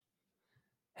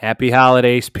Happy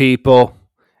holidays, people.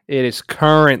 It is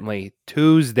currently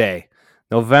Tuesday,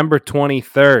 November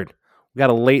 23rd. We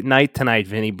got a late night tonight,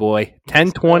 Vinny boy.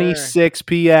 Yes, sir. 10:26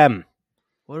 p.m.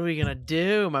 What are we gonna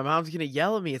do? My mom's gonna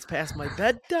yell at me. It's past my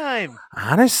bedtime.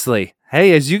 Honestly,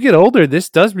 hey, as you get older,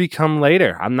 this does become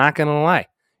later. I'm not going to lie.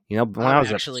 You know, when I I'm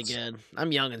was actually good.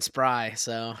 I'm young and spry,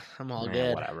 so I'm all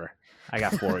good. whatever. I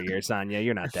got 4 years on you.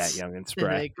 You're not that young and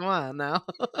spry. Hey, come on now.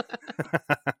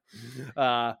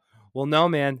 Well, no,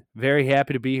 man. Very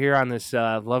happy to be here on this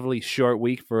lovely short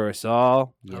week for us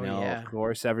all. Yeah. Of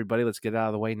course, everybody, let's get it out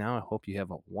of the way now. I hope you have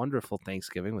a wonderful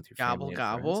Thanksgiving with your Gobble family and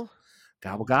friends. gobble.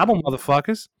 Gobble, gobble,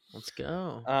 motherfuckers. Let's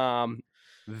go.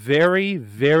 Very,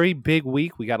 very big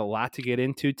week. We got a lot to get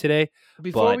into today.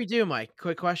 Before we do, Mike,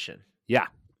 quick question. Yeah.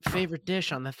 Favorite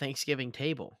dish on the Thanksgiving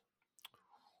table?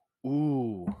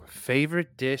 Ooh,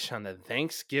 favorite dish on the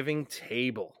Thanksgiving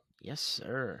table. Yes,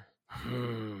 sir.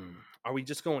 Are we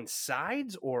just going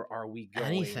sides or are we going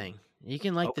Anything. You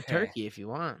can like the turkey if you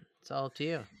want. It's all up to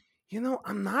you. You know,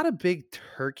 I'm not a big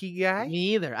turkey guy.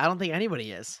 Me either. I don't think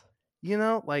anybody is. You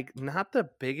know, like not the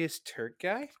biggest turkey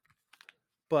guy.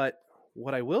 But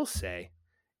what I will say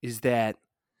is that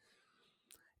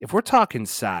if we're talking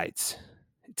sides,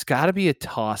 it's got to be a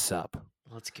toss-up.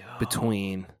 Let's go.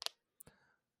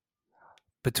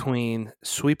 Between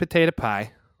sweet potato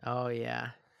pie. Oh, yeah.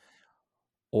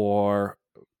 Or,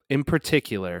 in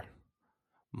particular,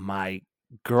 my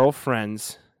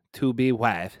girlfriend's to-be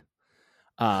wife,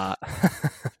 her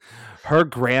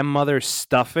grandmother's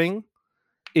stuffing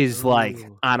is like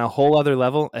on a whole other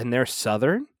level, and they're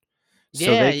Southern.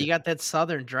 So you got that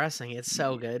Southern dressing. It's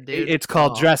so good, dude. It's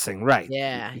called dressing, right?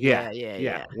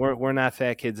 Yeah. We're not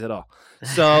fat kids at all.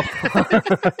 So,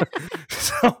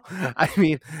 I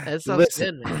mean, that sounds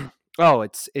good, man. Oh,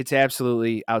 it's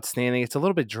absolutely outstanding. It's a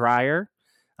little bit drier,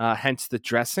 hence the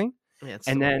dressing. Yeah,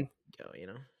 and then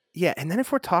Yeah, and then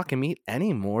if we're talking meat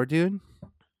anymore, dude,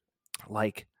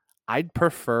 like I'd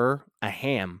prefer a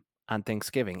ham on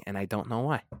Thanksgiving, and I don't know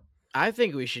why. I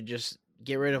think we should just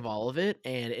get rid of all of it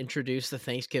and introduce the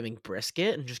Thanksgiving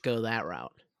brisket and just go that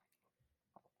route.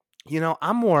 You know,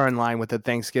 I'm more in line with the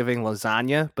Thanksgiving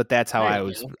lasagna, but that's how I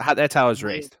was. That's how I was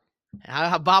raised.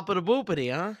 How boppity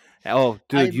boopity, huh? Oh,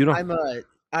 dude, you don't.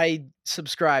 I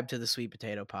subscribe to the sweet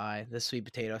potato pie, the sweet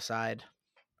potato side.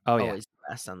 Oh yeah, always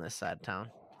the best on this side of town.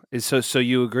 So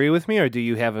you agree with me, or do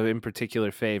you have an in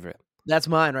particular favorite? That's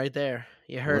mine right there.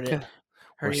 You heard it.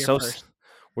 Heard it first.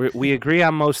 We agree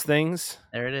on most things.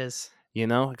 There it is. You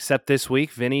know, except this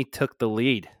week, Vinny took the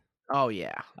lead. Oh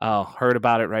yeah. Oh, heard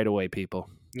about it right away, people.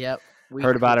 Yep.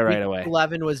 Heard about it right away.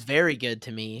 11 was very good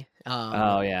to me.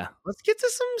 Oh yeah. Let's get to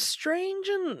some strange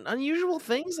and unusual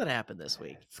things that happened this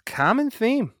week. It's a common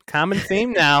theme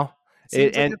now.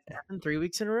 It happened 3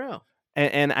 weeks in a row.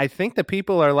 And I think the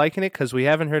people are liking it because we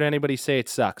haven't heard anybody say it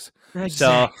sucks.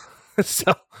 Exactly.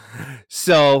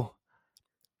 So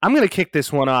I'm gonna kick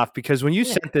this one off because when you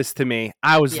sent this to me,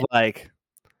 I was like,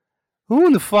 "Who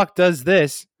in the fuck does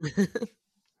this?"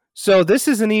 So this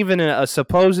isn't even a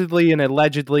supposedly and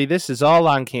allegedly. This is all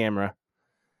on camera.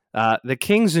 The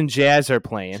Kings and Jazz are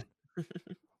playing.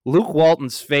 Luke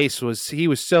Walton's face was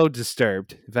so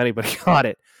disturbed, if anybody caught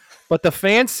it. But the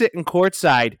fans sitting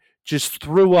courtside just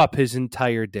threw up his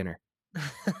entire dinner.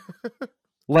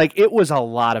 Like, it was a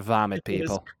lot of vomit,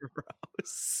 people.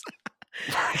 Gross.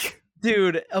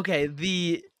 Dude, okay,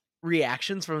 the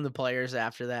reactions from the players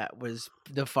after that was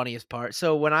the funniest part.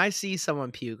 So when I see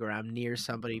someone puke or I'm near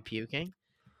somebody puking,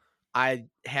 I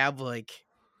have like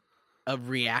a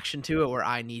reaction to it where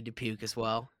I need to puke as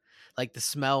well. Like the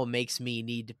smell makes me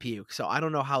need to puke. So I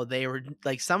don't know how they were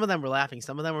like, some of them were laughing,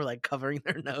 some of them were like covering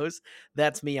their nose.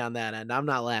 That's me on that end. I'm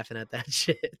not laughing at that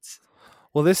shit.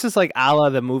 Well, this is like a la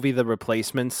the movie The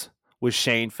Replacements with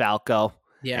Shane Falco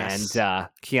and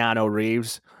Keanu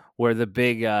Reeves, where the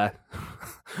big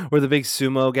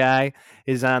sumo guy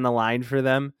is on the line for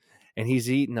them, and he's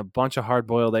eating a bunch of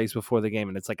hard-boiled eggs before the game,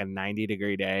 and it's like a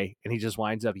 90-degree day, and he just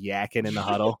winds up yakking in the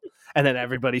huddle, and then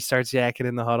everybody starts yakking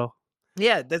in the huddle.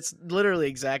 Yeah, that's literally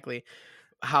exactly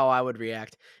how I would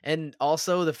react. And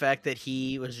also the fact that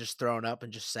he was just thrown up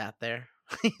and just sat there.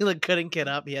 He like couldn't get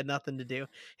up. He had nothing to do.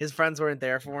 His friends weren't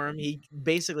there for him. He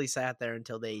basically sat there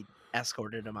until they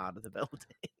escorted him out of the building.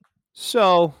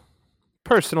 So,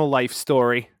 personal life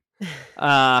story.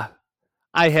 I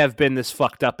have been this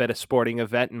fucked up at a sporting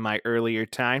event in my earlier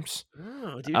times.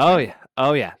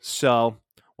 Oh yeah. So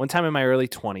one time in my early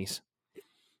 20s,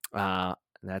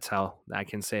 that's how I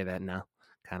can say that now,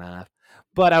 kind of.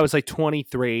 But I was like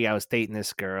 23. I was dating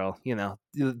this girl, you know,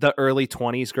 the early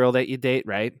 20s girl that you date,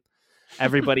 right?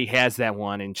 Everybody has that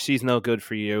one, and she's no good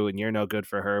for you, and you're no good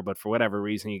for her. But for whatever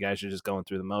reason, you guys are just going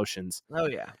through the motions. Oh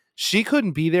yeah. She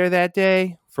couldn't be there that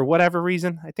day for whatever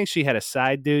reason. I think she had a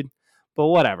side dude, but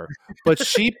whatever. But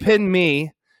she pinned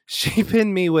me. She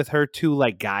pinned me with her two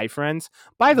like guy friends.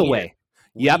 By the way,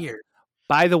 yep. Weird.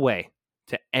 By the way,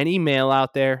 to any male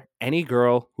out there, any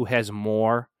girl who has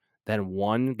more than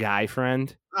one guy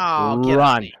friend, Oh, get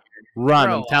out of here. run!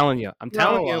 Grow I'm telling you. I'm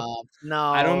telling you. up. No,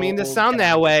 I don't mean to sound get out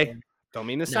that of way. here. Don't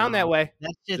mean to sound that No, way.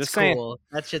 that shit's Just saying. cool.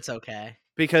 That shit's okay.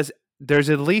 Because there's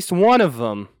at least one of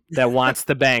them that wants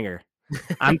the banger.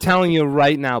 I'm telling you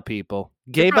right now, people.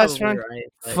 Gay You're best probably friend, right,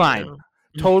 but, fine. you know.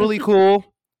 Totally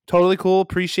cool. Totally cool.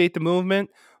 Appreciate the movement.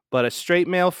 But a straight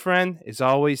male friend is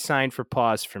always signed for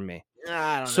pause for me.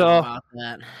 I don't know about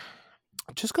that.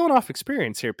 Just going off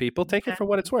experience here, people. Take it for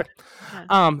what it's worth.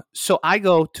 Okay. So I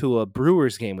go to a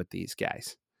Brewers game with these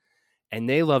guys, and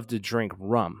they love to drink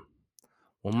rum.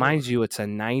 Well, mind you, it's a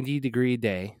 90-degree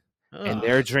day, and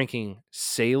they're drinking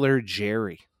Sailor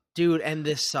Jerry. Dude, and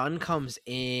the sun comes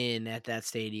in at that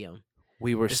stadium.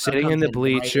 We were sitting in the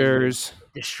bleachers.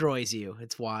 Right, destroys you.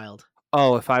 It's wild.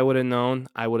 Oh, if I would have known,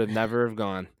 I would have never have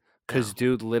gone. Because,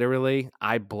 dude, literally,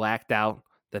 I blacked out.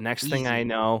 The next thing I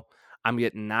know, I'm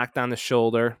getting knocked on the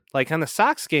shoulder. Like on the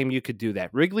Sox game, you could do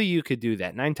that. Wrigley, you could do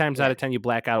that. 9 times out of 10, you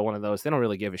black out of one of those. They don't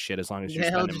really give a shit as long as you're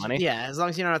spending money. Yeah, as long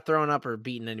as you're not throwing up or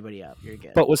beating anybody up, you're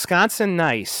good. But Wisconsin,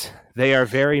 nice. They are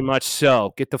very much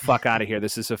so. Get the fuck out of here.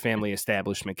 This is a family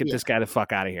establishment. Get this guy the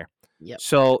fuck out of here. Yep.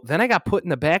 So then I got put in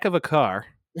the back of a car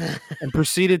and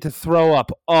proceeded to throw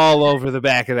up all over the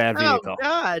back of that vehicle. Oh,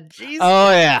 God. Jesus.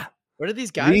 Oh, yeah. Where did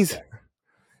these guys go?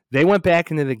 They went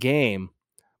back into the game,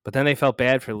 but then they felt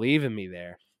bad for leaving me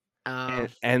there.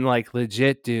 And like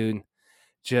legit, dude,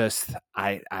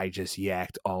 I just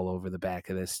yacked all over the back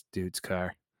of this dude's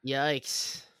car.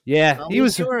 Yikes! Yeah, well, he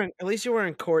was. At least you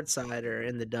weren't courtside or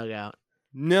in the dugout.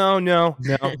 No.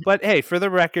 But hey, for the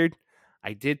record,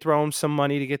 I did throw him some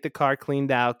money to get the car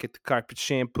cleaned out, get the carpet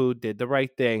shampooed, did the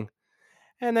right thing,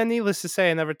 and then needless to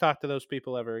say, I never talked to those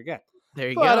people ever again. There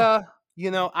you go.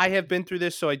 But I have been through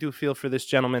this, so I do feel for this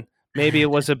gentleman. Maybe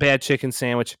it was a bad chicken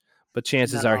sandwich. But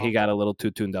chances are he got a little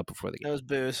too tuned up before the game. That was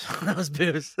booze. That was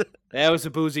booze. That was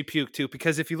a boozy puke, too.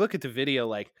 Because if you look at the video,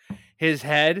 like, his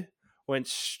head went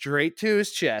straight to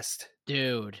his chest.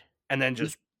 Dude. And then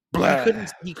just...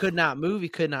 He could not move. He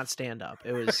could not stand up.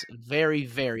 It was very,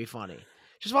 very funny.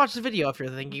 Just watch the video if you're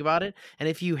thinking about it. And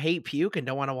if you hate puke and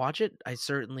don't want to watch it, I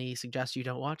certainly suggest you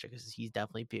don't watch it because he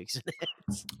definitely pukes in it.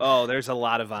 Oh, there's a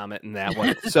lot of vomit in that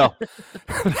one. So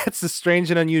that's the strange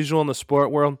and unusual in the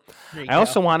sport world. I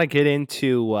also want to get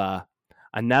into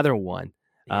another one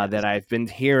that I've been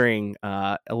hearing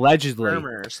allegedly.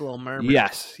 Little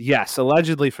murmurs. Yes,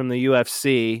 allegedly from the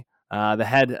UFC. The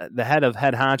head of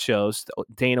head honchos,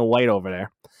 Dana White over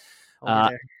there.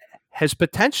 Has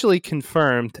potentially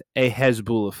confirmed a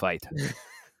Hezbollah fight.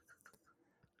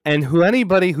 And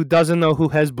anybody who doesn't know who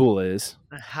Hezbollah is.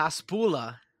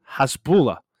 Hezbollah.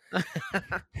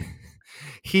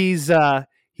 He's a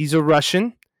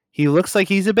Russian. He looks like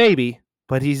he's a baby,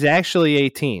 but he's actually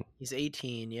 18. He's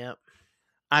 18, yep.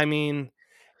 I mean,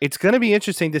 it's going to be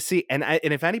interesting to see. And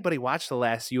if anybody watched the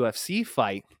last UFC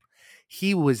fight,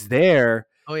 he was there.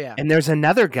 Oh, yeah. And there's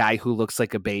another guy who looks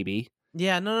like a baby.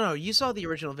 Yeah, no. You saw the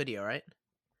original video, right?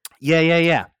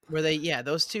 Yeah. Where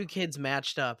those two kids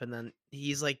matched up, and then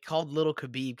he's like called Little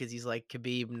Khabib because he's like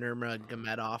Khabib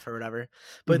Nurmagomedov or whatever.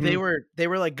 But they were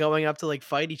like going up to like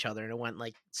fight each other, and it went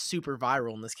like super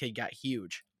viral, and this kid got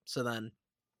huge. So then,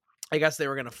 I guess they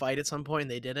were gonna fight at some point,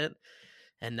 and they didn't.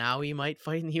 And now he might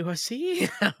fight in the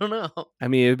UFC. I don't know. I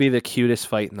mean, it would be the cutest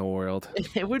fight in the world.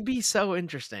 It would be so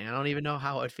interesting. I don't even know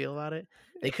how I'd feel about it.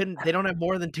 They don't have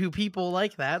more than two people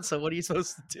like that. So what are you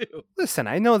supposed to do? Listen,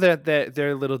 I know that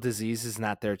their little disease is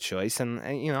not their choice. And,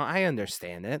 I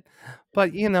understand it.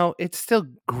 But, it's still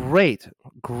great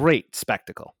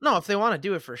spectacle. No, if they want to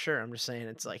do it for sure. I'm just saying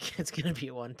it's like, it's going to be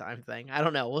a one-time thing. I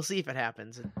don't know. We'll see if it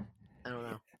happens. I don't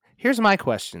know. Here's my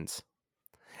questions.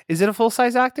 Is it a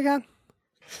full-size octagon?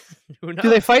 Who knows? Do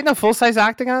they fight in a full-size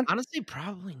octagon? Honestly,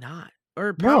 probably not.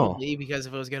 Or probably because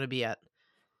if it was going to be at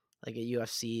like a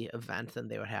UFC event, then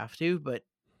they would have to. But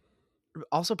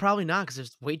also probably not because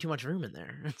there's way too much room in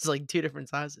there. It's like two different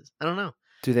sizes. I don't know.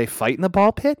 Do they fight in the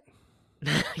ball pit?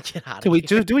 Get out of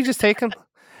here. Do we just take them?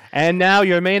 And now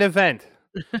your main event,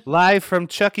 live from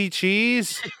Chuck E.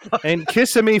 Cheese in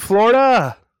Kissimmee,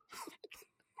 Florida.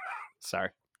 Sorry.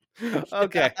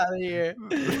 Okay. Get out of here.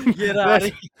 Get out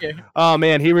of here. Oh,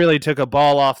 man, he really took a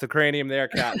ball off the cranium there,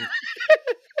 Cotton.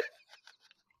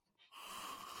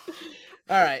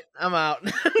 All right, I'm out.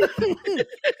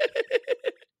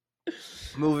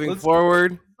 Moving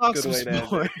forward. Talk Good some way to end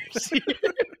sports.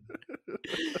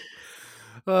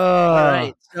 All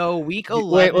right. So week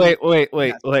 11.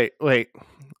 Wait.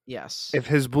 Yes. If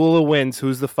Hezbollah wins,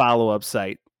 who's the follow-up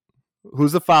site?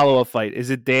 Who's the follow-up fight? Is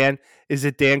it Dan? Is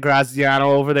it Dan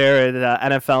Graziano over there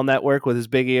at NFL Network with his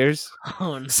big ears?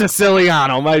 Oh, no.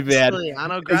 Siciliano, my bad.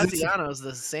 Siciliano. Graziano's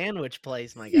the sandwich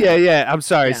place, my guy. Yeah. I'm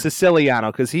sorry,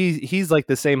 Siciliano, because he's like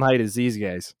the same height as these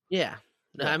guys. Yeah.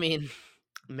 I mean,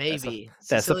 maybe.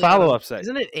 That's the follow-up site.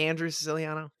 Isn't it Andrew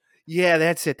Siciliano? Yeah,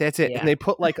 that's it. Yeah. And they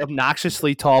put like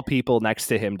obnoxiously tall people next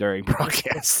to him during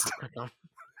broadcasts.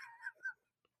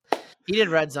 He did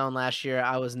Red Zone last year.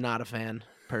 I was not a fan,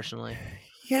 personally.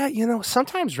 Yeah,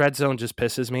 sometimes Red Zone just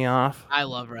pisses me off. I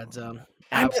love Red Zone.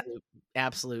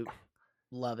 Absolute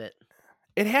love it.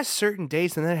 It has certain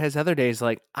days, and then it has other days.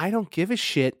 Like, I don't give a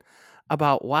shit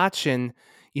about watching,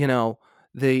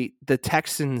 the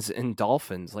Texans and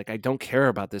Dolphins. Like, I don't care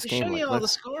about this game. Show you all the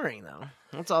scoring, though.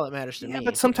 That's all that matters to me. Yeah,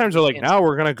 but sometimes they're like, now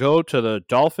we're gonna go to the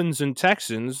Dolphins and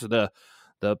Texans. The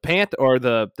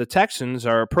Texans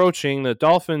are approaching the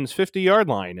Dolphins' 50-yard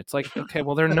line. It's like, okay,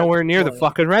 well, they're nowhere near the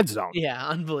fucking red zone. Yeah,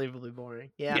 unbelievably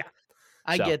boring. Yeah.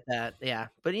 I get that. Yeah,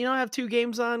 but I have 2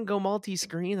 games on. Go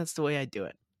multi-screen. That's the way I do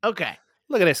it. Okay.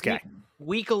 Look at this guy.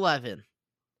 Week 11.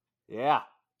 Yeah.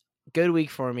 Good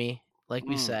week for me, like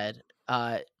we said.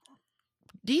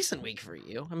 Decent week for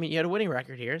you. I mean, you had a winning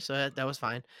record here, so that was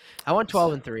fine. I went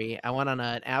 12-3. I went on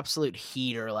an absolute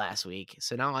heater last week,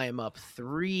 so now I am up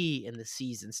 3 in the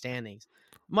season standings.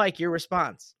 Mike, your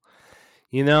response?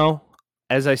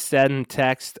 As I said in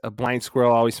text, a blind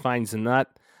squirrel always finds a nut.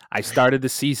 I started the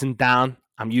season down.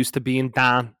 I'm used to being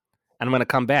down, and I'm going to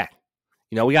come back.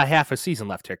 We got half a season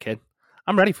left here, kid.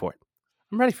 I'm ready for it.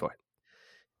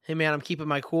 Hey, man, I'm keeping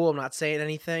my cool. I'm not saying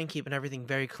anything, keeping everything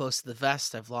very close to the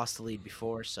vest. I've lost the lead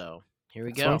before, so here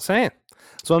we go. That's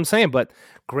what I'm saying. But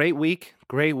great week.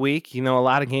 A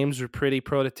lot of games were pretty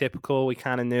prototypical. We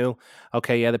kind of knew,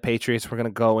 okay, the Patriots were going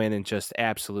to go in and just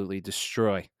absolutely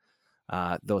destroy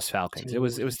those Falcons. It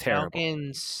was terrible.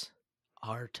 Falcons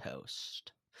are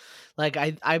toast. Like,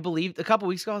 I believed a couple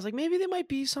weeks ago, I was like, maybe they might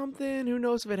be something. Who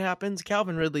knows if it happens?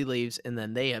 Calvin Ridley leaves, and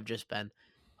then they have just been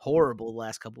horrible the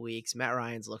last couple weeks. Matt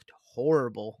Ryan's looked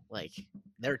horrible. Like,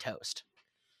 they're toast.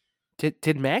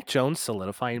 Did Mac Jones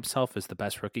solidify himself as the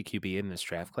best rookie QB in this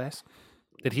draft class?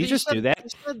 Did he just do that?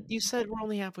 You said we're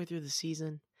only halfway through the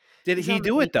season. Did he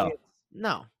do it, though?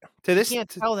 No. You can't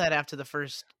tell that after the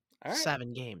first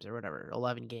 7 games or whatever,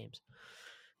 11 games.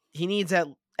 He needs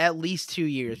at least 2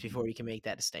 years before you can make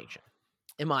that distinction,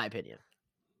 in my opinion.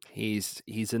 He's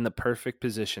in the perfect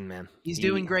position, man. He's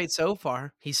doing great so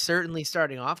far. He's certainly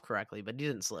starting off correctly, but he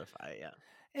didn't solidify it yet.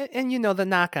 And the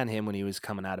knock on him when he was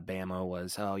coming out of Bama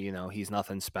was, he's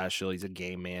nothing special. He's a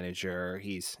game manager.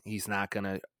 He's not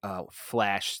gonna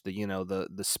flash the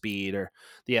speed or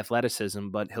the athleticism,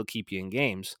 but he'll keep you in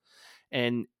games.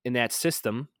 And in that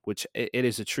system, which it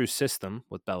is a true system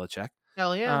with Belichick.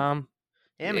 Hell yeah.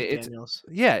 And McDaniels.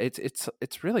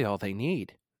 It's really all they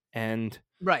need. And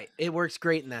right, it works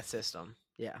great in that system.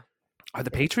 Yeah. Are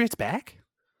the Patriots back?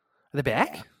 Are they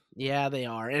back? Yeah, they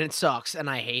are, and it sucks, and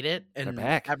I hate it. And they're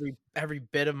back. Every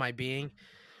bit of my being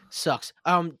sucks.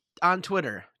 On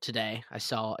Twitter today, I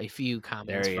saw a few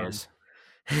comments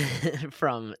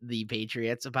from the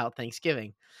Patriots about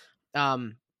Thanksgiving.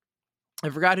 I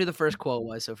forgot who the first quote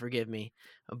was, so forgive me.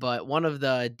 But one of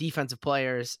the defensive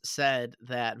players said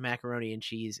that macaroni and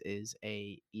cheese is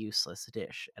a useless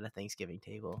dish at a Thanksgiving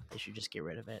table. They should just get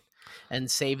rid of it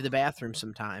and save the bathroom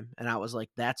some time. And I was like,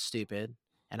 that's stupid,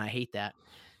 and I hate that.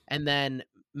 And then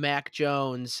Mac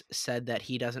Jones said that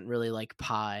he doesn't really like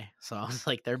pie. So I was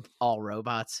like, they're all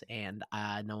robots, and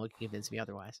no one can convince me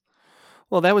otherwise.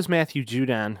 Well, that was Matthew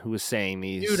Judon who was saying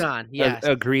these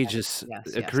egregious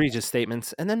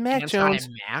statements. And then Mac Jones.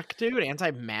 Anti-Mac, dude?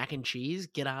 Anti-Mac and cheese?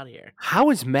 Get out of here. How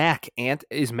is Mac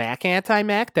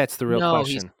anti-Mac? That's the real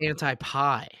question. No, he's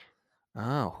anti-pie.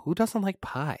 Oh, who doesn't like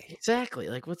pie? Exactly.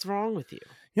 Like, what's wrong with you?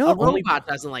 A robot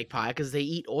doesn't like pie because they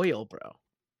eat oil, bro.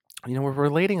 We're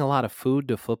relating a lot of food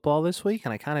to football this week,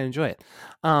 and I kind of enjoy it.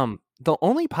 The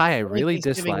only pie I really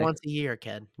dislike. Once a year,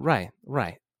 kid. Right.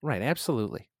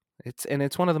 Absolutely.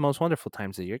 It's one of the most wonderful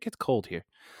times of the year. It gets cold here.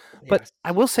 Yes. But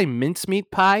I will say mincemeat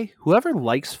pie, whoever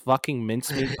likes fucking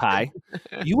mincemeat pie,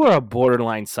 you are a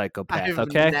borderline psychopath,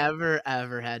 okay? I've never,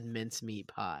 ever had mincemeat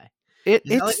pie. Is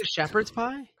that like a shepherd's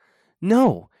pie?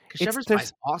 No. Because shepherd's pie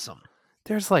is awesome.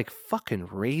 there's like fucking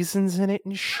raisins in it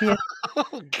and shit. Oh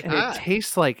And it God!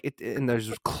 tastes like it, and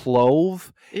there's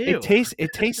clove. Ew.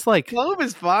 It tastes like Clove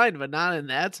is fine, but not in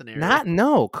that scenario.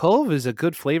 no clove is a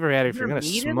good flavor added Is if you're there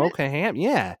gonna meat in smoke it? a ham.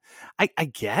 Yeah, I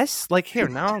guess like here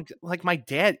now, like my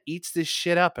dad eats this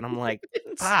shit up, and I'm like,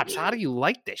 Pops, how do you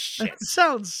like this shit? That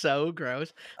sounds so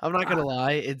gross. I'm not gonna Ah,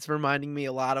 lie, it's reminding me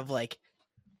a lot of like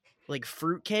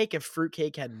fruitcake if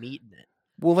fruitcake had meat in it.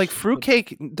 well, like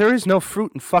fruitcake, there is no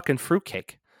fruit in fucking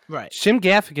fruitcake. Right. Jim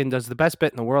Gaffigan does the best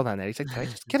bit in the world on that. He's like, can I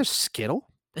just get a Skittle?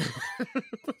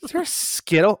 Is there a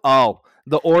Skittle? Oh,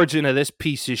 the origin of this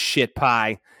piece of shit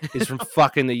pie is from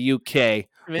fucking the UK,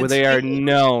 where they are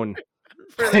known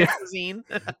for their cuisine.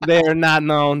 They are not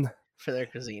known for their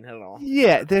cuisine at all.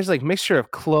 Yeah, there's like mixture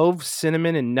of clove,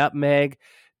 cinnamon, and nutmeg.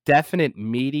 Definite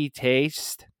meaty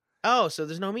taste. Oh, so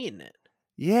there's no meat in it.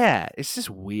 Yeah, it's just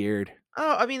weird.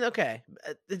 Oh, I mean, okay.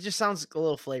 It just sounds a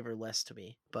little flavorless to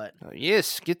me, but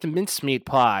yes, get the mincemeat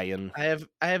pie and I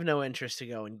have no interest to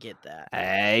go and get that.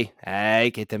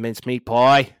 Hey, get the mincemeat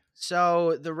pie.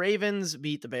 So the Ravens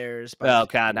beat the Bears. Oh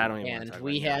God, I don't even. And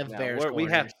we have Bears.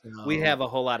 We have a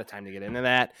whole lot of time to get into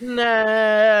that.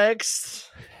 Next,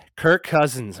 Kirk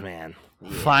Cousins, man,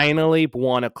 finally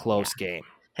won a close game.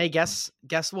 Hey, guess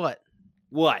what?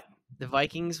 What? The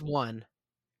Vikings won.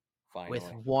 Finally.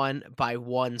 With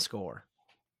one score.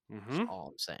 That's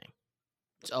all I'm saying.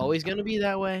 It's always going to be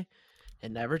that way.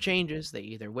 It never changes. They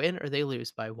either win or they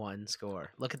lose by one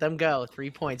score. Look at them go. 3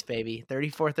 points, baby.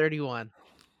 34-31.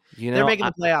 They're making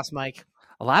the playoffs, Mike.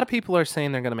 A lot of people are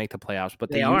saying they're going to make the playoffs,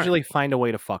 but they usually find a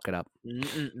way to fuck it up.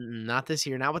 Not this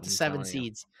year. Not with the 7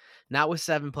 seeds. Not with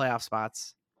 7 playoff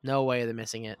spots. No way they're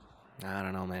missing it. I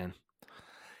don't know, man.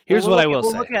 Here's what I will say.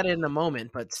 We'll look at it in a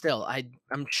moment, but still,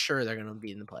 I'm sure they're going to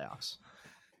be in the playoffs.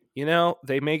 You know,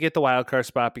 they may get the wild card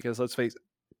spot because, let's face it,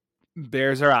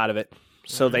 Bears are out of it.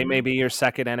 So they may be your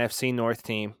second NFC North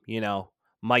team. You know,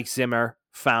 Mike Zimmer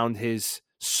found his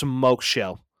smoke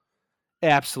show.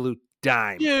 Absolute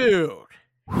dime. Dude.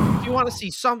 If you want to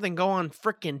see something, go on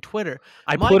freaking Twitter.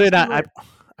 I put it on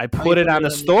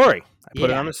the story. I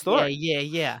put it on the story.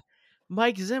 Yeah.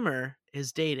 Mike Zimmer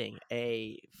is dating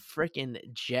a freaking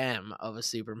gem of a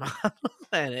supermodel,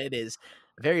 and it is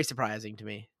very surprising to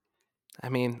me. I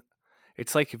mean,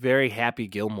 it's like very Happy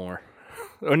Gilmore.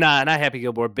 Or not Happy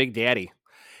Gilmore, Big Daddy.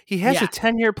 He has a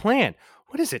 10-year plan.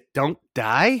 What is it? Don't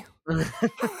die?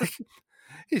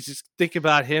 You just think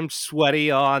about him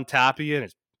sweaty all on top of you and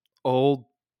his old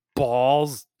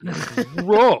balls.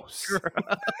 Gross.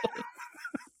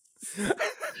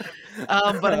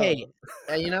 But hey,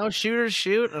 shooters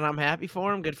shoot, and I'm happy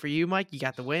for him. Good for you, Mike. You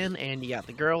got the win, and you got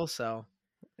the girl. So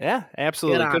yeah,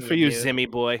 absolutely. Good for you, Zimmy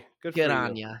boy. Good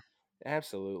on you.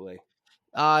 Absolutely.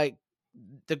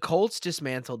 The Colts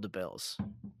dismantled the Bills.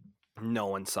 No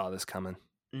one saw this coming.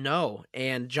 No,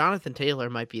 and Jonathan Taylor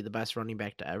might be the best running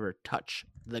back to ever touch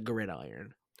the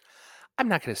gridiron. I'm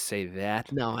not going to say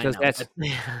that. No, because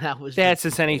that's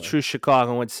as any true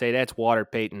Chicagoan would say. That's Water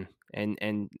Payton,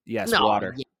 and yes,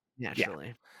 water. Yeah,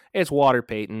 naturally, it's Water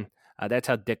Payton. That's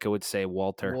how Dicka would say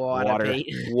Walter. Water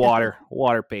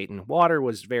Payton. Water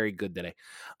was very good today.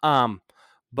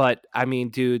 But I mean,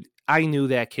 dude, I knew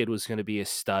that kid was going to be a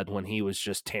stud when he was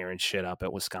just tearing shit up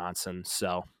at Wisconsin.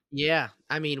 So yeah,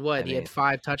 I mean, he had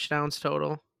 5 touchdowns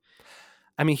total.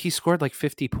 I mean, he scored like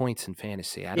 50 points in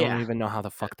fantasy. I don't even know how the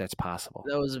fuck that's possible.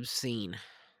 That was obscene.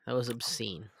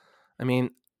 I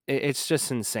mean, it's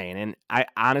just insane. And I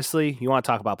honestly, you want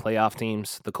to talk about playoff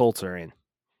teams? The Colts are in.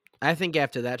 I think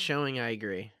after that showing, I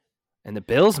agree. And the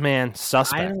Bills, man,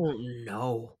 suspect. I don't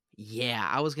know. Yeah,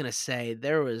 I was going to say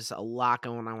there was a lot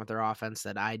going on with their offense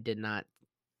that I did not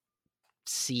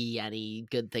see any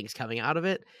good things coming out of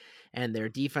it. And their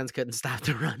defense couldn't stop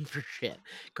the run for shit.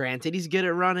 Granted, he's good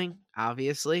at running,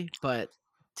 obviously, but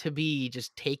to be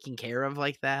just taken care of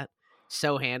like that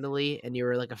so handily, and you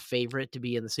were like a favorite to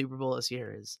be in the Super Bowl this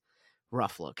year, is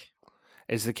rough look.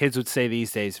 As the kids would say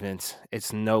these days, Vince,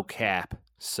 it's no cap,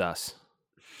 sus.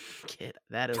 Kid,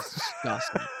 that is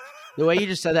disgusting. The way you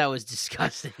just said that was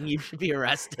disgusting. You should be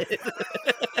arrested.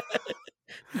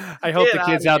 I hope the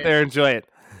kids out there enjoy it.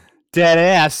 Dead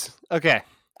ass. Okay.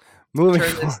 Moving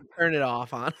turn it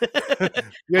off on.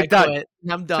 You're done.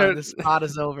 I'm done. This spot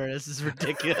is over. This is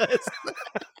ridiculous.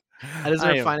 I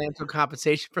deserve financial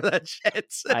compensation for that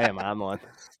shit. I am on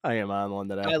one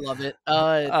today. I love it.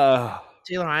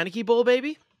 Taylor Heineke Bowl,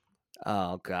 baby.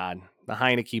 Oh God, the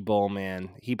Heineke Bowl, man.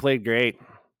 He played great.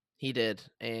 He did,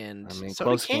 and I mean, so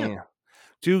close did Cam. Game.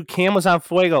 Dude, Cam was on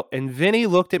fuego, and Vinny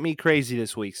looked at me crazy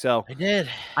this week. So I did.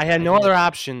 I had no other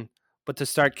option but to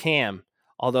start Cam.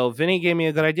 Although Vinny gave me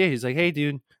a good idea. He's like, hey,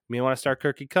 dude, You want to start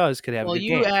Kirky Cuz, could have a good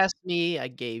you game. asked me, I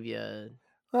gave you.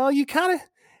 Well, you kind of.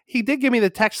 He did give me the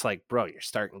text like, bro, you're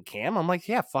starting Cam. I'm like,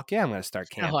 yeah, fuck yeah, I'm going to start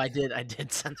Cam. Oh, I did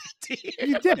send that to you.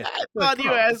 You did. I Like, thought you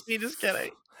bro, asked me. Just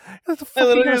kidding. What the I fuck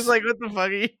literally was like, "What the fuck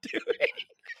are you doing?"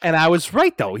 And I was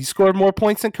right, though. He scored more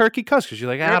points than Kirky Cuz because you're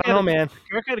like, I don't know, man.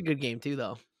 Kirk had a good game, too,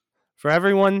 though. For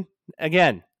everyone,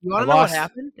 again, You want to know what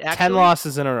happened? Actually, 10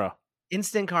 losses in a row.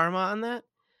 Instant karma on that.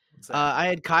 I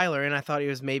had Kyler, and I thought he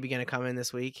was maybe going to come in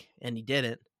this week, and he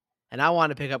didn't. And I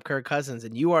wanted to pick up Kirk Cousins,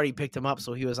 and you already picked him up,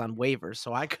 so he was on waivers,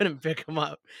 so I couldn't pick him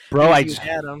up. Bro, I just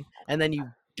had him, and then you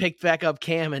picked back up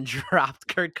Cam and dropped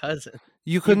Kirk Cousins.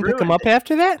 You couldn't pick him up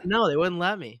after that? No, they wouldn't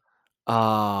let me. Oh,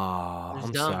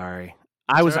 I'm sorry.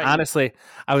 I was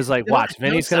like, watch,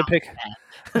 Vinny's going to pick.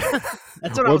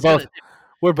 That's what I was going to do.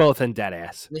 We're both in dead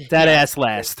ass. Dead ass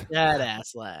last. Dead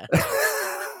ass last.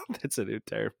 That's a new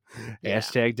term. Yeah.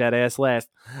 Hashtag dead ass last.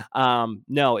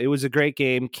 No, it was a great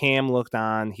game. Cam looked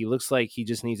on. He looks like he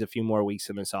just needs a few more weeks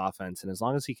in this offense. And as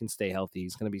long as he can stay healthy,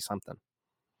 he's going to be something.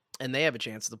 And they have a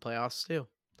chance at the playoffs, too.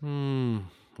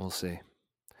 We'll see.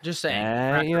 Just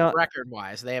saying.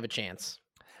 Record-wise, they have a chance.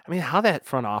 I mean, how that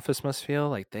front office must feel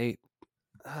like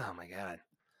oh, my God.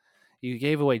 You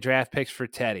gave away draft picks for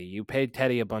Teddy. You paid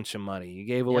Teddy a bunch of money. You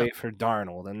gave away for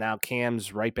Darnold, and now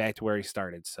Cam's right back to where he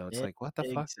started. So it's like, what the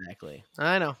fuck? Exactly.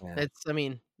 I know. Yeah.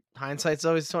 Hindsight's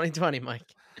always 20/20,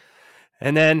 Mike.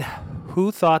 And then,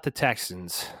 who thought the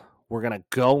Texans were gonna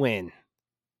go in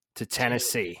to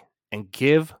Tennessee and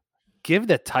give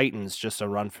the Titans just a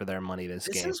run for their money this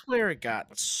game? This is where it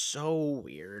got so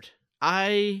weird.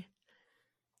 I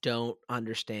don't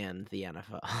understand the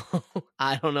NFL.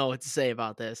 I don't know what to say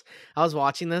about this. I was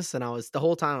watching this, and the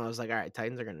whole time I was like, all right,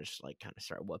 Titans are going to just like kind of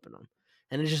start whooping them.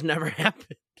 And it just never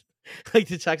happened. Like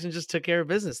the Texans just took care of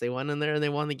business. They went in there and they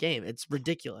won the game. It's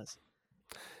ridiculous.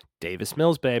 Davis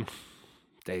Mills, babe.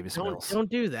 Mills. Don't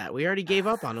do that. We already gave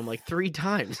up on him like 3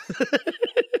 times.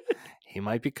 He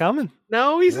might be coming.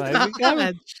 No, he's not.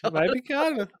 He might be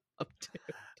coming.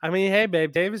 I mean, hey,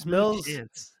 babe, Davis Mills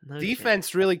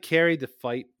defense really carried the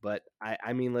fight, but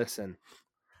I mean, listen,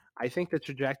 I think the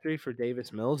trajectory for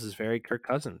Davis Mills is very Kirk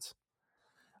Cousins.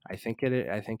 I think it is.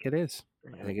 I think it's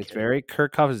very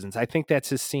Kirk Cousins. I think that's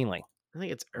his ceiling. I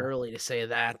think it's early to say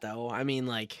that, though. I mean,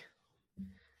 like,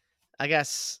 I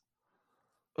guess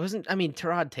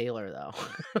Tyrod Taylor, though.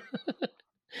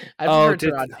 I prefer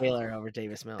Tyrod Taylor over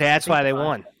Davis Mills. That's why they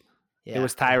won. Yeah, it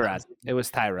was Tyrod.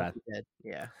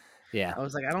 Yeah. Yeah. I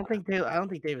was like, I don't think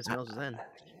Davis Mills was in.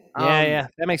 Yeah.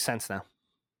 That makes sense now.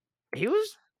 He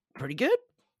was pretty good.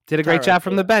 Did a great job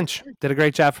from the bench.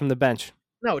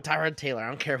 No, Tyrod Taylor. I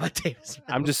don't care about Davis Mills.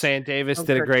 I'm just saying Davis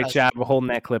did a great job of holding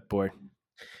that clipboard.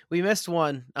 We missed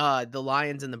one. The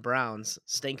Lions and the Browns.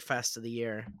 Stink fest of the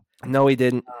year. No, we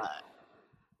didn't.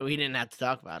 We didn't have to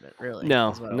talk about it, really.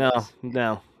 No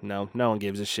one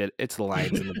gives a shit. It's the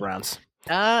Lions and the Browns.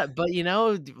 But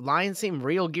Lions seem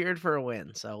real geared for a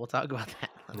win, so we'll talk about that.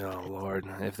 Oh Lord,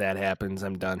 if that happens,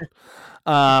 I'm done.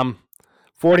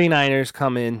 49ers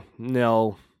come in.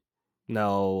 No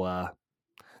doubt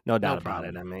about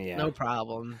it. I mean, yeah, no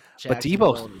problem. But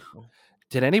Debo,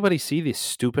 did anybody see the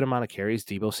stupid amount of carries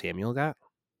Debo Samuel got?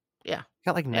 Yeah, he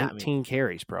got like 19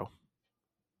 carries, bro.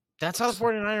 That's how the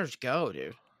 49ers go,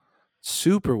 dude.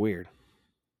 Super weird.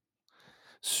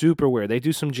 They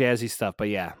do some jazzy stuff, but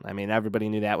yeah, I mean, everybody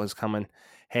knew that was coming.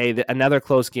 Hey, another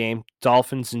close game.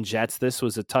 Dolphins and Jets. This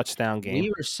was a touchdown game.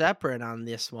 We were separate on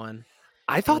this one.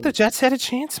 I thought the Jets had a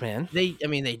chance, man. They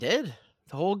did.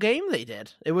 The whole game they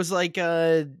did. It was like,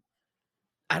 I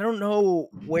don't know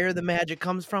where the magic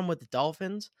comes from with the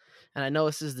Dolphins. And I know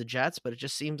this is the Jets, but it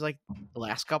just seems like the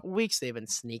last couple of weeks they've been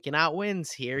sneaking out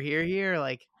wins here.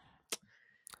 Like,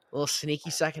 a little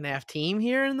sneaky second half team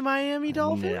here in the Miami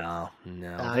Dolphins.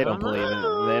 No, they don't believe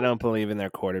in. They don't believe in their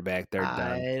quarterback. They're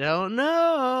done. I don't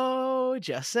know.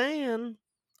 Just saying.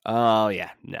 Oh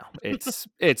yeah, no,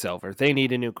 it's over. They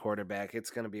need a new quarterback. It's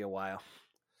gonna be a while.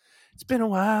 It's been a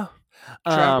while.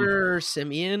 Trevor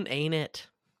Siemian, ain't it?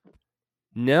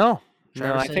 No.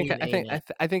 I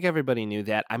think everybody knew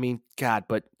that. I mean, God,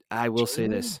 but I will say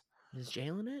this: is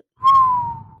Jalen it?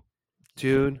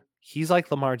 Dude, he's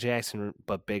like Lamar Jackson,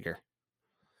 but bigger.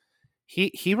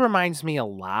 He reminds me a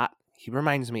lot. He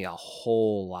reminds me a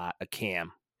whole lot of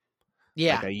Cam.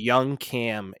 Yeah. Like a young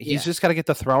Cam. He's just got to get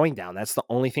the throwing down. That's the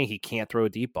only thing he can't throw a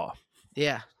deep ball.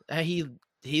 Yeah.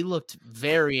 He looked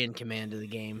very in command of the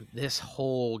game this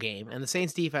whole game. And the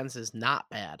Saints defense is not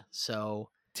bad. So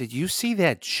did you see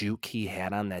that juke he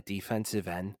had on that defensive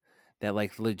end? That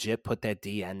like legit put that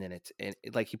D end in it.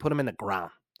 Like he put him in the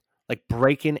ground. Like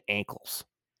breaking ankles.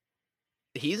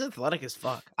 He's athletic as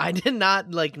fuck. I did not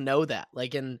know that.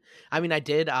 I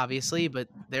did obviously, but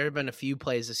there have been a few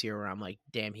plays this year where I'm like,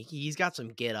 damn, he's got some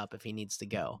get up if he needs to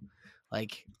go.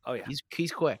 Oh yeah,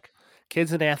 he's quick.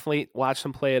 kid's an athlete. Watch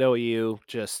him play at OU.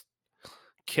 Just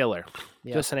killer.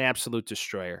 Yeah. Just an absolute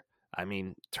destroyer. I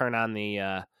mean, turn on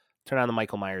the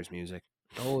Michael Myers music.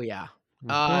 Oh yeah.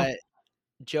 Mhm.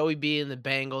 Joey B and the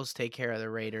Bengals take care of the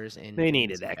Raiders in They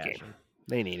needed convincing that fashion. game.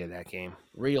 They needed that game.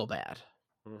 Real bad.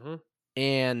 Mm-hmm.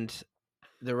 And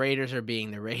the Raiders are being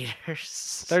the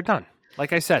Raiders. They're done.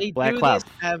 Like I said, They Black do Cloud.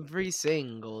 this every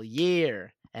single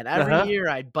year, and every year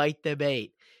I bite the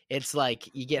bait. It's like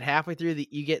you get halfway through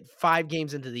you get 5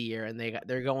 games into the year, and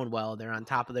they're going well. They're on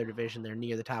top of their division. They're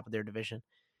near the top of their division.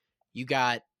 You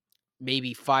got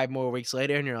maybe 5 more weeks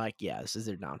later, and you're like, yeah, this is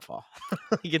their downfall.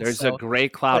 There's a gray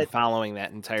cloud following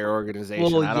that entire organization.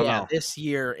 Well, I don't know. this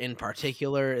year in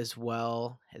particular as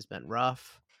well has been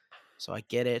rough. So I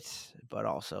get it, but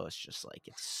also it's just like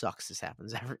it sucks. This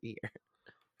happens every year.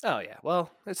 Oh yeah,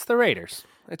 well, it's the Raiders.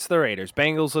 It's the Raiders.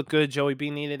 Bengals look good. Joey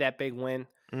B needed that big win.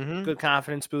 Mm-hmm. Good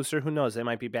confidence booster. Who knows? They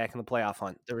might be back in the playoff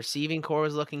hunt. The receiving core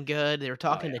was looking good. They were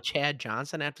talking to Chad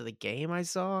Johnson after the game. I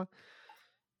saw.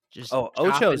 Just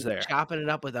Ocho's there. chopping it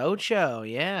up with Ocho.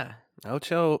 Yeah,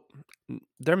 Ocho.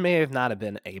 There may have not have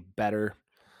been a better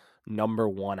number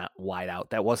 1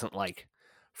 wideout that wasn't like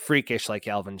freakish like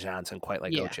Alvin Johnson, quite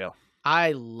like Ocho.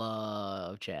 I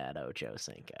love Chad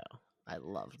Ochocinco. I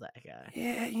love that guy.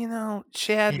 Yeah,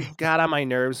 Chad got on my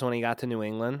nerves when he got to New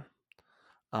England.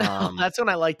 That's when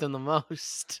I liked him the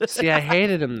most. See, I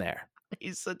hated him there.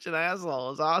 He's such an asshole.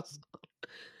 It was awesome.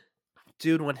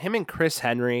 Dude, when him and Chris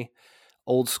Henry,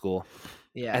 old school,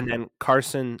 and then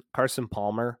Carson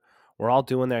Palmer were all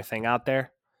doing their thing out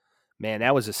there, man,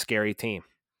 that was a scary team.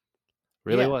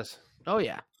 Really was. Oh,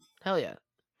 yeah. Hell yeah.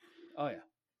 Oh, yeah.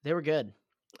 They were good.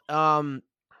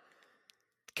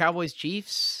 Cowboys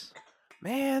Chiefs.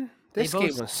 Man, this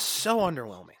game was so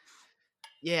underwhelming.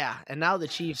 Yeah, and now the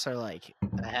Chiefs are like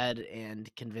ahead and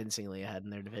convincingly ahead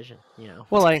in their division,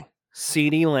 Well, like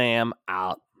CeeDee Lamb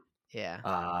out. Yeah.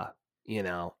 I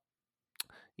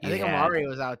think Amari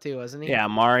was out too, wasn't he? Yeah,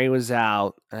 Amari was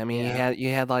out. I mean,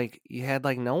 you had like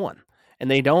no one. And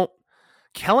they don't.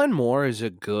 Kellen Moore is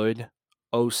a good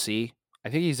OC. I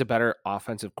think he's a better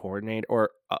offensive coordinator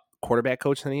or quarterback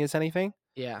coach than he is anything.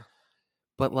 Yeah.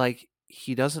 But like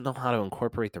he doesn't know how to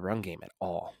incorporate the run game at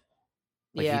all.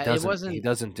 Like, he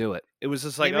doesn't do it. It was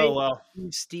just like, oh well.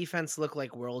 Defense looked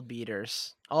like world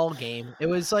beaters all game. It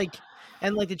was like,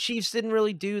 and like the Chiefs didn't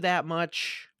really do that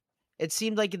much. It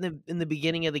seemed like in the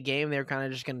beginning of the game they were kind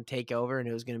of just going to take over and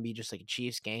it was going to be just like a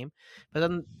Chiefs game. But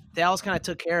then Dallas kind of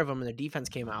took care of them and their defense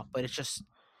came out. But it's just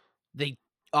the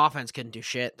offense couldn't do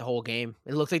shit the whole game.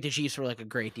 It looked like the Chiefs were like a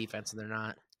great defense and they're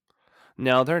not.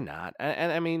 No, they're not. And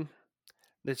I mean,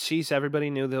 the Chiefs, everybody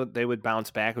knew that they would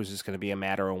bounce back. It was just going to be a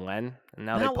matter of when. And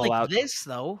now they pull out this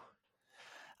though.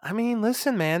 I mean,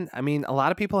 listen, man. I mean, a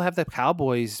lot of people have the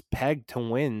Cowboys pegged to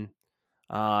win.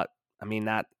 Not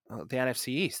the NFC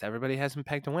East. Everybody has them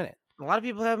pegged to win it. A lot of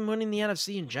people have them winning the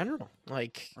NFC in general.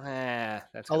 Like,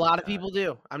 that's a lot of people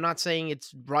do. I'm not saying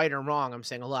it's right or wrong. I'm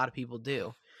saying a lot of people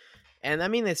do. And I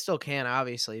mean, they still can,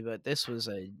 obviously, but this was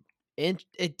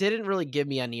it didn't really give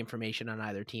me any information on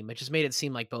either team. It just made it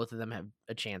seem like both of them have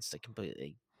a chance to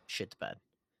completely shit the bed.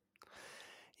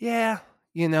 Yeah.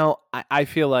 I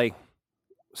feel like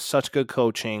such good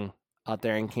coaching out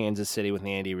there in Kansas City with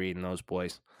Andy Reid and those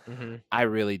boys. Mm-hmm. I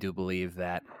really do believe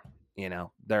that,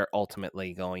 they're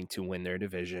ultimately going to win their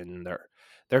division.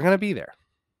 They're going to be there.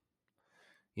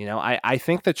 I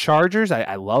think the Chargers,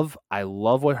 I love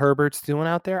what Herbert's doing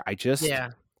out there.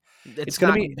 It's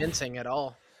going to be convincing at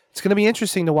all. It's going to be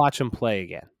interesting to watch him play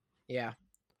again. Yeah.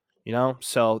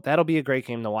 So that'll be a great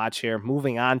game to watch here.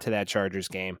 Moving on to that Chargers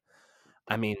game.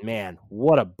 I mean, man,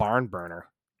 what a barn burner.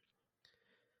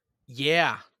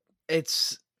 Yeah.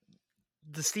 It's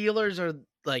the Steelers are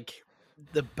like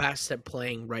the best at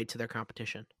playing right to their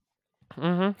competition.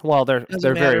 Mm-hmm. Well, they're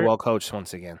very well coached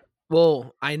once again.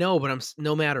 Well, I know, but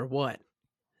no matter what,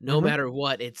 matter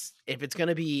what,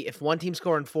 if one team's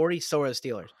scoring 40, so are the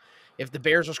Steelers. If the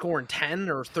Bears are scoring 10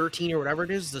 or 13 or whatever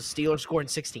it is, the Steelers scoring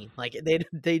 16. Like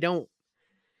they don't.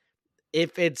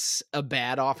 If it's a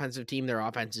bad offensive team, their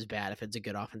offense is bad. If it's a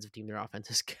good offensive team, their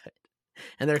offense is good.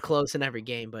 And they're close in every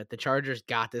game, but the Chargers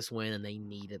got this win and they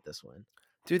needed this win.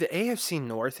 Dude, the AFC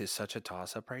North is such a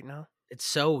toss-up right now. It's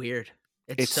so weird.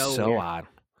 It's so weird. odd.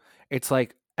 It's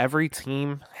like every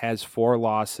team has 4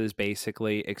 losses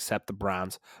basically, except the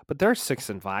Browns, but they're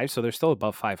 6-5, so they're still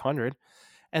above 500.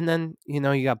 And then you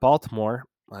got Baltimore,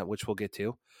 which we'll get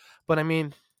to. But I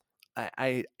mean,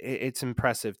 it's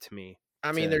impressive to me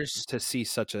I mean, there's to see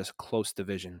such a close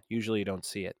division. Usually you don't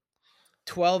see it.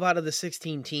 12 out of the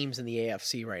 16 teams in the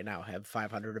AFC right now have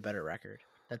 500 or better record.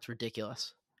 That's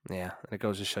ridiculous. Yeah, and it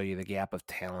goes to show you the gap of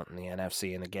talent in the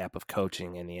NFC and the gap of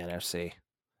coaching in the NFC.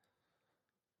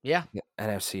 Yeah. The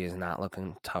NFC is not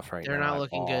looking tough right now. They're not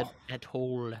looking good at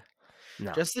all.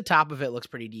 No. Just the top of it looks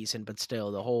pretty decent, but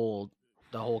still the whole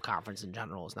conference in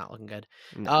general is not looking good.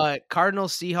 No.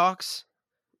 Cardinals, Seahawks.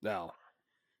 No.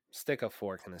 Stick a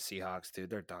fork in the Seahawks, dude.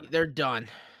 They're done. They're done.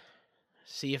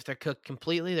 See if they're cooked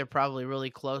completely. They're probably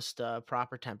really close to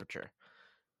proper temperature.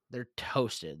 They're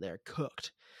toasted. They're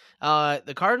cooked.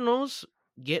 The Cardinals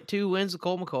get 2 wins with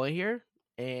Colt McCoy here,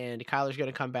 and Kyler's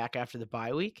going to come back after the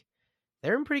bye week.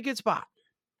 They're in a pretty good spot.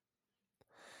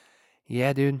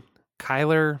 Yeah, dude.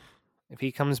 Kyler, if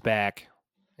he comes back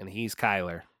and he's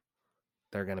Kyler,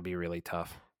 they're going to be really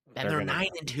tough. And they're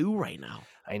 9-2 right now.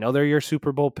 I know they're your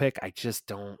Super Bowl pick. I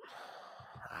don't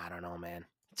know, man.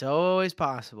 It's always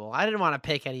possible. I didn't want to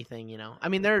pick anything, you know. I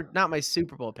mean, they're not my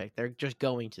Super Bowl pick. They're just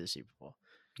going to the Super Bowl.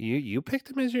 You picked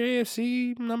him as your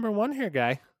AFC number 1 here,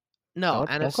 guy. No,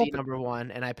 NFC number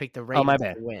 1, and I picked the Ravens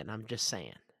to win. I'm just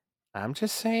saying.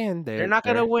 They're not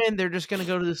going to win. They're just going to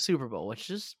go to the Super Bowl, which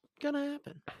is going to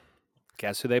happen.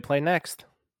 Guess who they play next?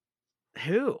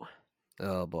 Who?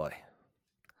 Oh, boy.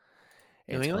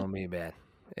 It's going to be bad.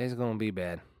 It's going to be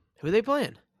bad. Who are they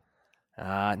playing?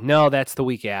 No, that's the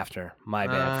week after. My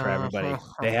bad for everybody.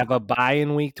 They have a bye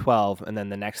in week 12, and then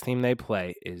the next team they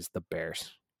play is the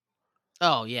Bears.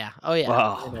 Oh, yeah. Oh, yeah.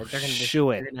 Oh, they're going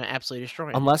to absolutely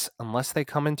destroy them. Unless they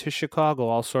come into Chicago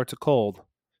all sorts of cold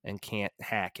and can't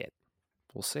hack it.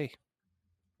 We'll see.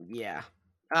 Yeah.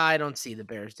 I don't see the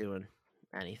Bears doing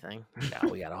anything. No,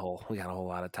 we got a whole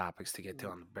lot of topics to get to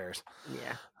on the Bears.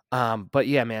 Yeah. But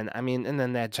yeah, man. I mean, and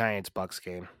then that Giants-Bucks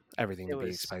game, everything to be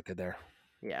expected there.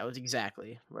 Yeah, it was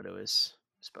exactly what it was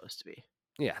supposed to be.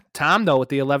 Yeah. Tom, though, with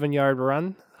the 11-yard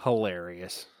run,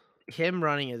 hilarious. Him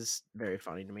running is very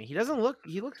funny to me. He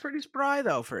looks pretty spry,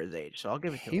 though, for his age, so I'll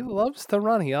give it to him. He loves to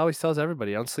run. He always tells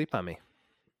everybody, don't sleep on me.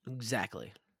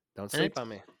 Exactly. Don't sleep on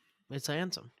me. It's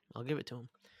handsome. I'll give it to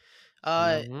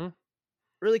him.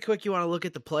 Really quick, you want to look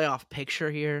at the playoff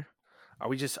picture here? Are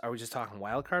we just talking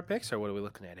wild card picks, or what are we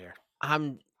looking at here?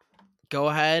 Go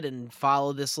ahead and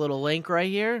follow this little link right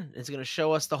here. It's going to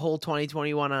show us the whole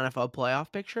 2021 NFL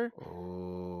playoff picture.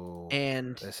 Oh,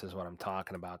 and this is what I'm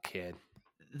talking about, kid.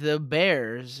 The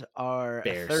Bears are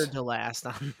third to last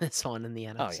on this one in the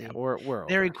NFC. Oh yeah,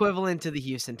 they're equivalent to the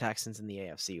Houston Texans in the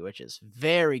AFC, which is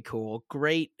very cool.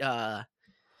 Great teams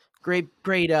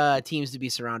to be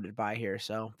surrounded by here.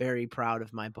 So very proud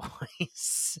of my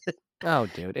boys. Oh,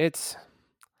 dude,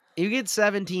 you get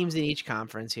 7 teams in each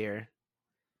conference here.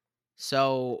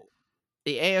 So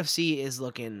the AFC is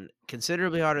looking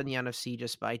considerably harder than the NFC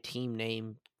just by team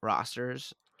name,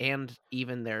 rosters, and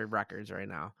even their records right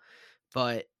now.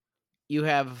 But you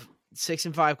have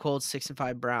 6-5 Colts,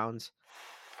 6-5 Browns,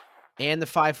 and the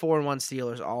 5-4-1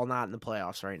 Steelers all not in the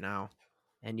playoffs right now.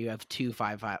 And you have 2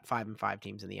 5-5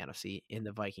 teams in the NFC in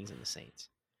the Vikings and the Saints.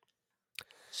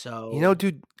 So,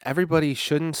 dude, everybody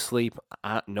shouldn't sleep.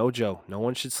 No joke. No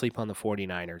one should sleep on the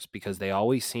 49ers because they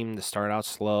always seem to start out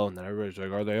slow, and then everybody's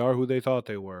like, they are who they thought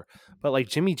they were. But, like,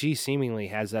 Jimmy G seemingly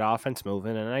has that offense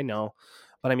moving, and I know.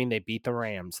 But, I mean, they beat the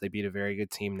Rams. They beat a very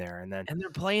good team there. And they're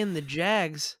playing the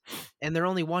Jags, and they're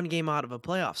only 1 game out of a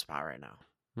playoff spot right now.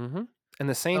 Mm-hmm. And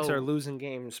the Saints are losing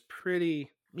games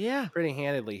pretty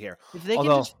handedly here. If they can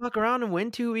just fuck around and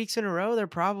win 2 weeks in a row, they're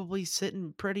probably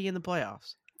sitting pretty in the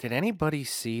playoffs. Did anybody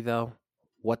see, though,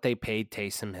 what they paid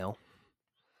Taysom Hill?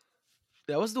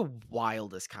 That was the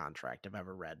wildest contract I've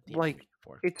ever read.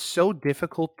 It's so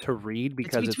difficult to read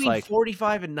because it's like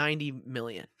 45 and 90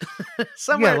 million.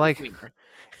 Somewhere between.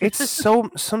 It's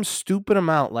some stupid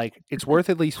amount. Like, it's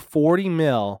worth at least 40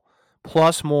 mil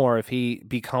plus more if he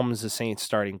becomes the Saints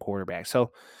starting quarterback. So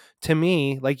to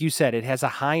me, like you said, it has a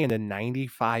high end of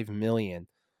 95 million.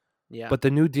 Yeah. But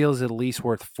the new deal is at least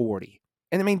worth 40.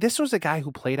 And I mean, this was a guy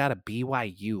who played out of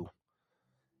BYU,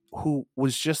 who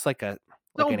was just like an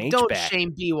H-back. Don't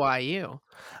shame BYU.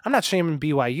 I'm not shaming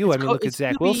BYU. Look at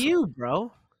Zach Wilson. QB,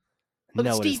 bro.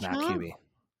 No, it is not QB.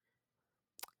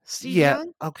 Steve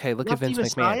Young? Okay. Look at Vince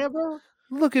McMahon. Messiah, bro?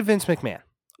 Look at Vince McMahon.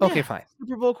 Okay, fine.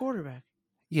 Super Bowl quarterback.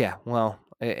 Yeah, well,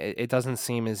 it doesn't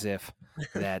seem as if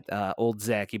that old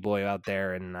Zachy boy out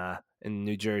there in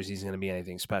New Jersey is going to be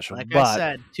anything special. Like I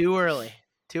said, too early.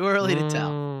 Too early to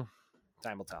tell.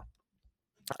 Time will tell.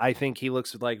 I think he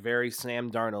looks like very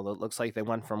Sam Darnold. It looks like they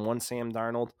went from one Sam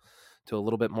Darnold to a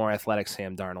little bit more athletic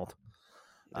Sam Darnold.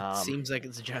 It seems like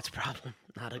it's a Jets problem,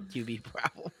 not a QB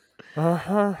problem.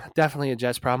 Definitely a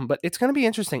Jets problem, but it's going to be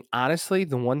interesting. Honestly,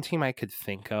 the one team I could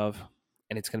think of,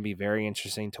 and it's going to be very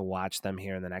interesting to watch them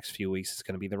here in the next few weeks, is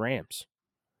going to be the Rams.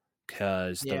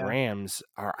 Because the Yeah. Rams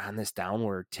are on this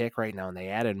downward tick right now, and they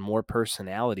added more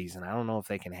personalities, and I don't know if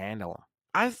they can handle them.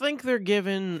 I think they're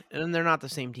given, and they're not the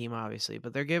same team, obviously,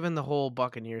 but they're given the whole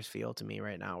Buccaneers feel to me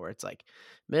right now, where it's like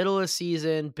middle of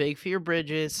season, big for your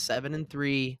bridges,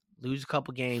 7-3, lose a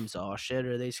couple games. Oh shit,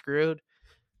 are they screwed?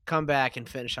 Come back and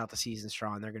finish out the season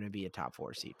strong. They're going to be a top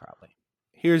 4 seed probably.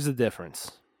 Here's the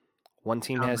difference. One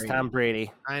team Tom has Brady. Tom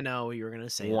Brady. I know you were going to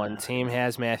say One that. team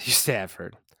has Matthew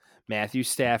Stafford. Matthew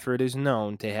Stafford is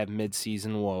known to have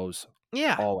midseason woes.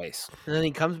 Yeah. Always. And then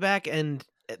he comes back, and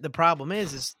the problem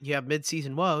is you have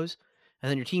midseason woes, and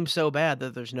then your team's so bad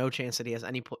that there's no chance that he has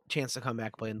any chance to come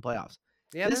back and play in the playoffs.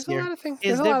 Yeah, This there's a year lot of things.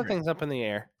 There's is a lot of different. things up in the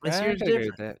air. This I year's could agree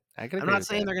with different. that. I could I'm agree not with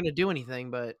saying that. they're gonna do anything,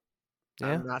 but Yeah.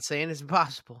 I'm not saying it's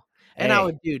impossible. And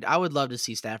Hey, I would love to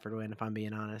see Stafford win if I'm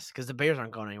being honest, because the Bears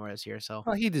aren't going anywhere this year. So,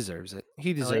 well, he deserves it.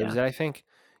 He oh deserves yeah, it. I think,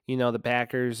 the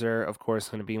Packers are, of course,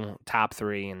 going to be top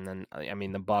three, and then I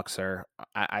mean the Bucks are.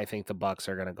 I think the Bucks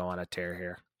are going to go on a tear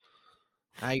here.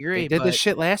 I They agree. did this But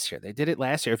shit last year. They did it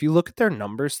last year. If you look at their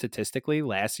numbers statistically,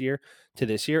 last year to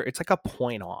this year, it's like a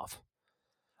point off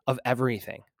of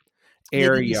everything: they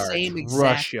air did the yards, same exact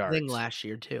rush thing yards. last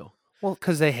year too. Well,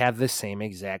 because they have the same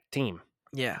exact team.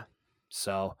 Yeah.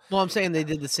 So Well, I'm saying they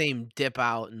did the same dip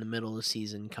out in the middle of the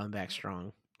season, come back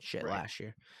strong shit right, last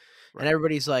year. And right.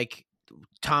 everybody's like,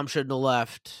 Tom shouldn't have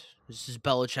left. This is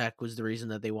Belichick was the reason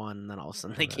that they won, and then all of a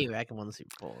sudden they came back and won the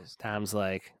Super Bowls. Tom's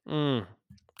like,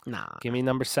 Nah, give me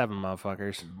number 7,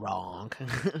 motherfuckers. wrong.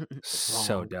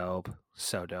 So Wrong. dope.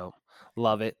 So dope.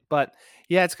 Love it. But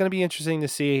yeah, it's going to be interesting to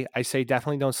see. I say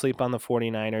definitely don't sleep on the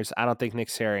 49ers. I don't think Nick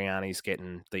Sirianni's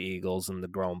getting the Eagles and the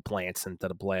grown plants into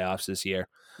the playoffs this year.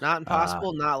 Not Uh,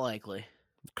 impossible, not likely.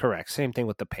 correct. Same thing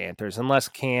with the Panthers, unless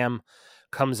Cam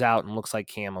comes out and looks like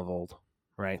Cam of old,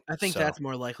 right? I think So that's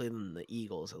more likely than the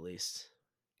Eagles, at least.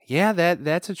 yeah,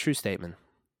 that's a true statement.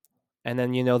 And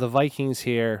then the Vikings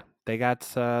here, they got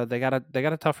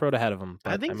a tough road ahead of them. I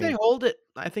But I think they mean, hold it.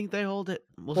 I think they hold it.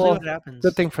 We'll see what well, good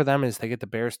happens. thing for them is they get the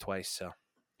Bears twice. So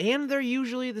And they're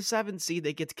usually the 7th seed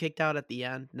that gets kicked out at the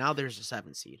end. Now there's a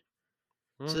 7th seed.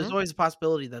 So there's always a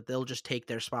possibility that they'll just take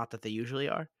their spot that they usually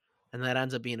are, and that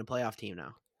ends up being a playoff team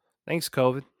now. Thanks,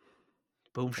 COVID.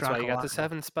 Boom, That's why you got the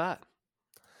shakalaka. 7th spot.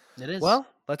 It is. Well,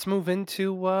 let's move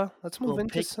into Little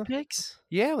pick some. picks.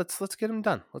 Yeah, let's get them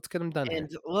done. Let's get them done here. And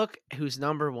look who's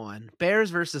number 1. Bears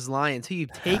versus Lions. Who you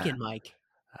taking, Mike?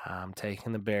 I'm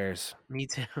taking the Bears. Me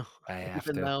too. I have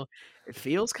Even to. though it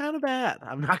feels kind of bad.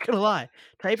 I'm not gonna lie.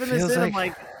 Typing this Feels in, I'm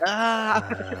like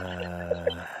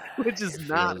like, which is it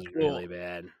not feels cool. really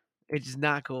bad. Which is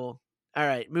not cool. All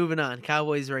right, moving on.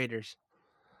 Cowboys Raiders.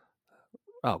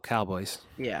 Oh, Cowboys.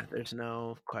 Yeah, there's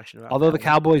no question about. Although the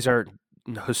Cowboys are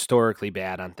historically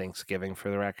bad on Thanksgiving, for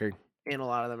the record. And a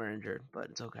lot of them are injured, but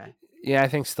it's okay. Yeah, I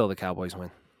think still the Cowboys win.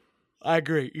 I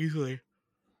agree easily.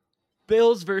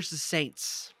 Bills versus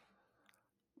Saints.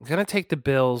 I'm gonna take the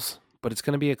Bills, but it's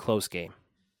gonna be a close game.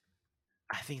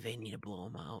 I think they need to blow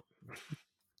them out.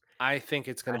 I think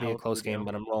it's gonna I be a hope close they game, do.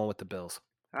 but I'm rolling with the Bills.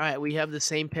 All right, we have the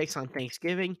same picks on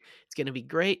Thanksgiving. It's gonna be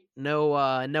great.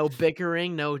 No, no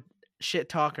bickering, no shit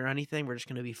talk or anything. We're just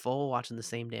gonna be full watching the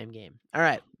same damn game. All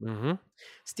right, Mm-hmm.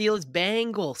 Steelers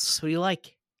Bengals. Who do you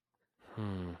like?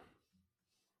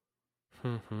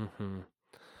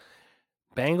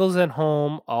 Bengals at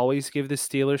home always give the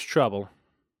Steelers trouble.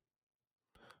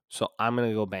 So I'm going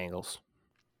to go Bengals.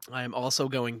 I am also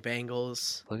going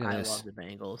Bengals. Look at I this. love the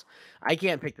Bengals. I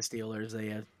can't pick the Steelers.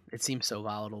 They it seems so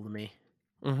volatile to me.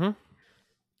 Mm-hmm.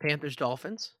 Panthers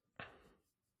Dolphins.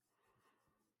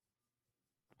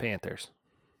 Panthers.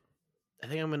 I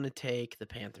think I'm going to take the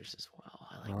Panthers as well.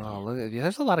 I like Oh, that. look at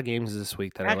there's a lot of games this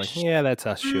week that are like, Actually, yeah, that's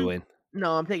us shooing.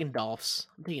 No, I'm taking Dolphs.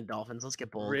 I'm taking Dolphins. Let's get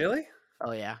bold. Really?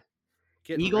 Oh yeah.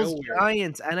 Getting Eagles real weird.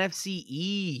 Giants NFC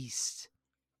East.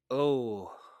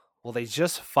 Oh, well, they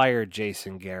just fired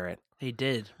Jason Garrett. They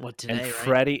did. What today? And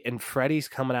Right? Freddie's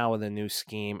coming out with a new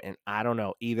scheme, and I don't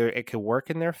know. Either it could work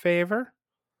in their favor,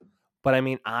 but I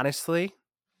mean, honestly,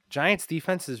 Giants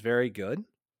defense is very good.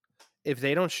 If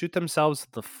they don't shoot themselves in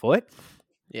the foot,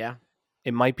 Yeah.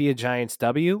 it might be a Giants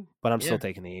W, but I'm Yeah. still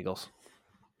taking the Eagles.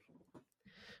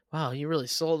 Wow, you really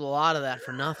sold a lot of that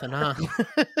for nothing, huh?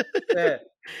 Yeah.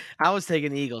 I was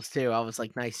taking the Eagles too. I was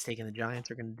like, nice, taking the Giants.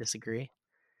 We're going to disagree.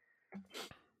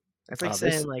 That's like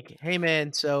saying, like, hey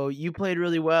man, so you played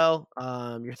really well.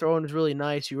 Your throwing was really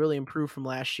nice. You really improved from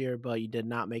last year, but you did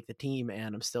not make the team,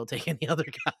 and I'm still taking the other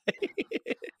guy.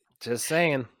 Just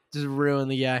saying. Just ruin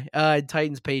the guy.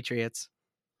 Titans Patriots.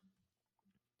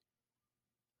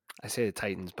 I say the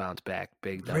Titans bounce back.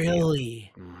 Big W.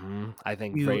 Really? I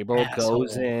think You Vrabel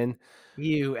goes asshole. in.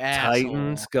 You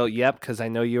Titans asshole. go. Yep, because I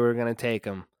know you were going to take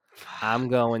them. I'm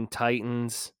going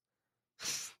Titans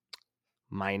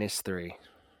 -3. You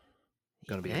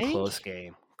Going to be a close think?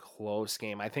 game. Close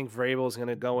game. I think Vrabel's going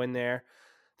to go in there.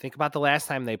 Think about the last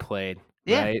time they played,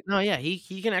 Yeah. right? No, yeah.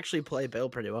 He can actually play Bill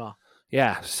pretty well.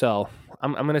 Yeah. So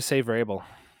I'm going to say Vrabel.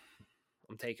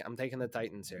 I'm taking the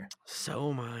Titans here. So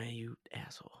am I, you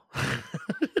asshole.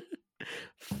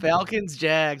 Falcons,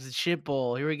 Jags, the shit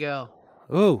bowl. Here we go.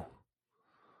 Ooh.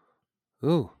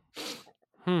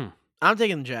 I'm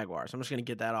taking the Jaguars. I'm just gonna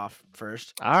get that off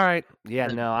first. All right. Yeah.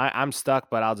 No, I'm stuck,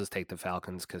 but I'll just take the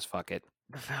Falcons because fuck it.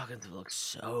 The Falcons have looked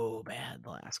so bad the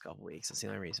last couple weeks. That's the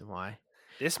only reason why.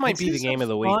 This might be the game of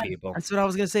the week, people. That's what I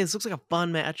was gonna say. This looks like a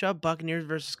fun matchup. Buccaneers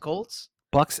versus Colts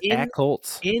Bucks in at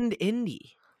Colts.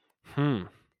 Indy.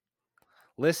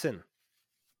 Listen,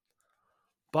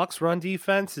 Bucks run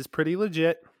defense is pretty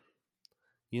legit.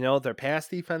 You know, their pass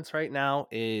defense right now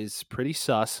is pretty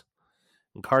sus.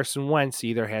 And Carson Wentz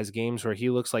either has games where he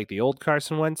looks like the old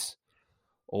Carson Wentz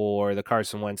or the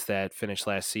Carson Wentz that finished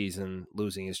last season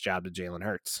losing his job to Jalen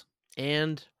Hurts.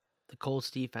 And the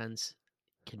Colts defense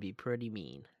can be pretty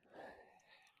mean.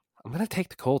 I'm going to take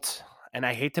the Colts. And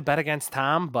I hate to bet against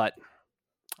Tom, but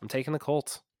I'm taking the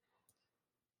Colts.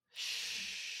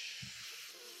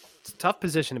 It's a tough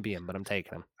position to be in, but I'm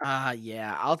taking them.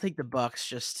 Yeah, I'll take the Bucks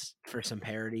just for some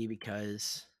parity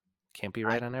because can't be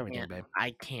right on everything, babe.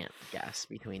 I can't guess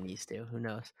between these two. Who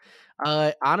knows?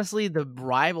 Honestly, the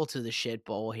rival to the shit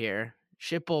bowl here,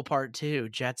 shit bowl part 2,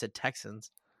 Jets at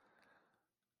Texans.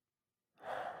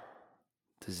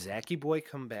 Does Zachy boy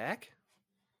come back?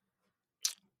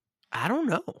 I don't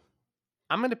know.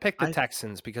 I'm going to pick the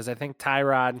Texans because I think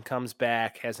Tyrod comes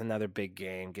back, has another big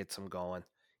game, gets them going.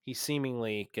 He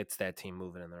seemingly gets that team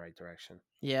moving in the right direction.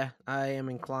 Yeah, I am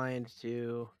inclined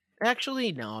to.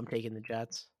 Actually, no, I'm taking the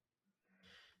Jets.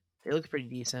 They look pretty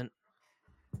decent.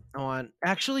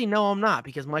 Actually, no, I'm not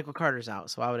because Michael Carter's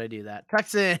out. So why would I do that?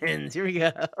 Texans, here we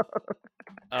go.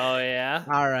 Oh, yeah?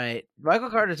 All right. Michael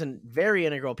Carter's a very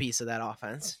integral piece of that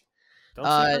offense. Don't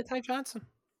sleep on Ty Johnson.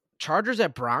 Chargers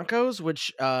at Broncos,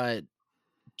 which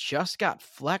just got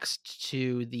flexed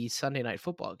to the Sunday Night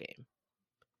Football game.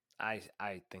 I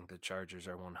think the Chargers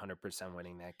are 100%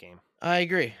 winning that game. I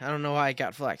agree. I don't know why it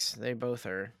got flexed. They both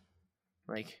are,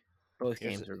 both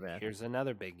games are bad. Here's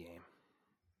another big game.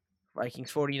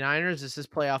 Vikings 49ers. This is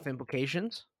playoff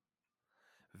implications.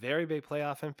 Very big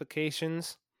playoff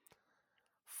implications.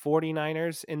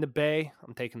 49ers in the Bay.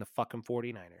 I'm taking the fucking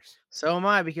 49ers. So am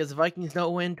I because the Vikings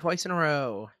don't win twice in a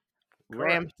row.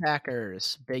 Rams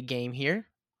Packers. Big game here.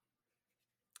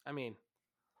 I mean,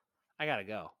 I gotta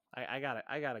go. I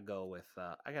gotta go with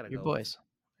Your boys.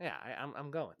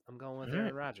 I'm going with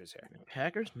Aaron Rodgers here.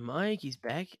 Packers, Mike, he's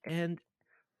back and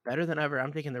better than ever.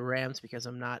 I'm taking the Rams because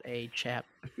I'm not a chap.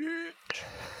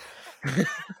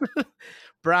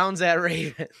 Browns at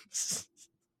Ravens.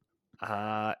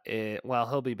 Well,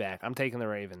 he'll be back. I'm taking the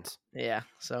Ravens. Yeah,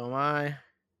 so am I.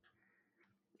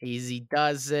 Easy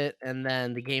does it, and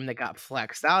then the game that got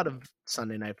flexed out of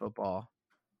Sunday Night Football.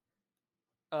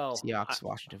 Oh, Seahawks,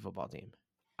 Washington football team.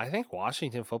 I think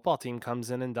Washington football team comes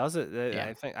in and does it. Yeah.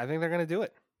 I think they're going to do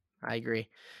it. I agree.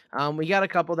 We got a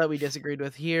couple that we disagreed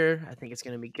with here. I think it's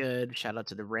going to be good. Shout out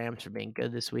to the Rams for being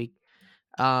good this week.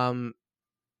 Yeah,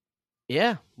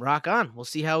 rock on. We'll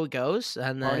see how it goes.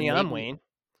 And then Party on, Wayne.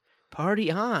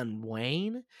 Party on,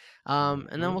 Wayne.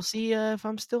 And then we'll see if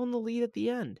I'm still in the lead at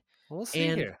the end. We'll see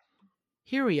here.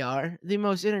 Here we are, the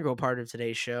most integral part of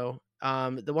today's show.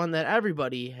 The one that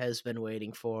everybody has been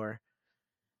waiting for.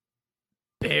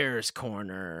 Bears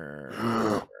Corner.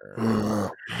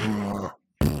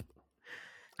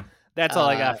 That's all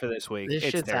I got for this week. This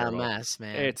it's shit's terrible. a mess,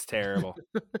 man. It's terrible.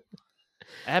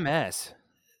 MS.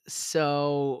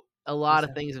 So a lot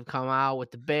of things have come out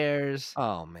with the Bears.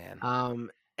 Oh man.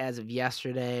 As of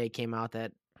yesterday, it came out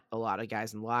that a lot of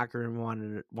guys in the locker room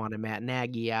wanted Matt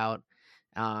Nagy out.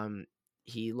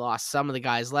 He lost some of the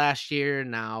guys last year.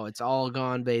 Now it's all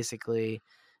gone basically.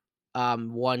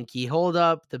 One key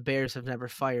holdup: the Bears have never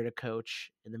fired a coach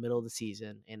in the middle of the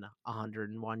season in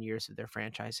 101 years of their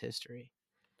franchise history.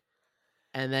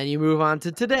 And then you move on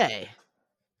to today.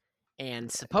 And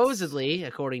supposedly,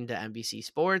 according to NBC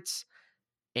Sports,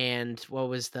 and what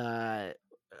was the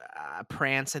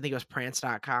Prance? I think it was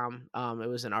Prance.com. It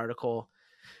was an article,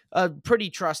 a pretty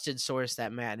trusted source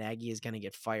that Matt Nagy is going to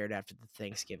get fired after the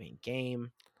Thanksgiving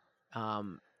game.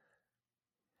 And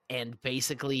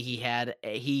basically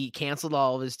he canceled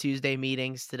all of his Tuesday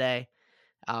meetings today.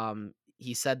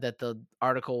 he said that the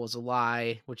article was a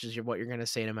lie, which is what you're going to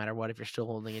say no matter what if you're still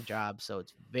holding a job. So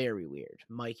it's very weird.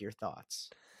 Mike, your thoughts?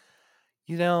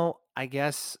 I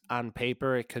guess on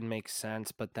paper it could make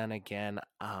sense, but then again,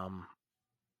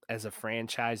 as a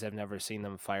franchise, I've never seen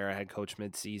them fire a head coach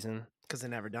mid-season. Because they've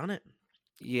never done it.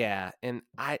 Yeah, and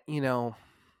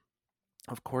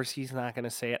of course he's not going to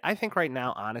say it. I think right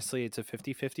now, honestly, it's a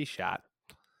 50-50 shot,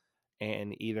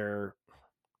 and either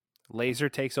Laser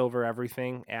takes over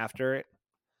everything after it,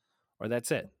 or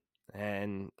that's it.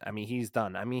 And I mean, he's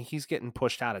done. I mean, he's getting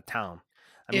pushed out of town.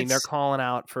 I mean, they're calling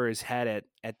out for his head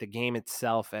at the game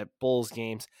itself, at Bulls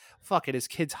games. Fuck it, his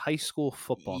kid's high school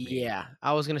football game. Yeah,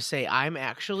 I was gonna say I'm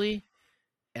actually,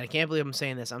 and I can't believe I'm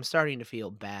saying this. I'm starting to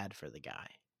feel bad for the guy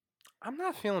I'm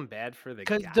not feeling bad for the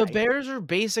guy. because the Bears are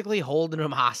basically holding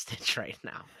him hostage right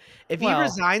now. If he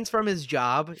resigns from his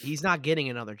job, he's not getting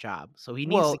another job. So he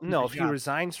needs to keep his if he job.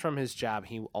 resigns from his job,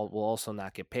 he will also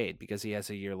not get paid because he has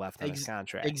a year left on his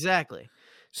contract. Exactly.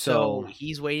 So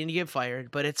he's waiting to get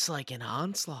fired, but it's like an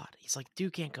onslaught. He's like,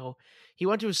 dude can't go. He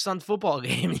went to his son's football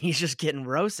game and he's just getting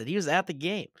roasted. He was at the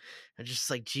game. I'm just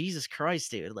like, Jesus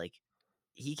Christ, dude. Like,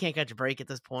 he can't catch a break at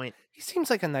this point. He seems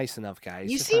like a nice enough guy.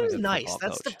 He seems nice.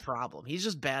 That's the problem. He's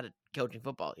just bad at coaching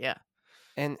football. Yeah.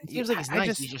 And it seems like he's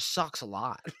nice. He just sucks a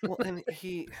lot. Well, and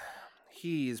he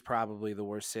is probably the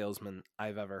worst salesman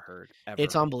I've ever heard. Ever.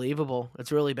 It's unbelievable.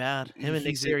 It's really bad. Him and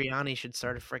Nick Sirianni should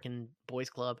start a freaking boys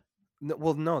club.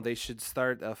 No, they should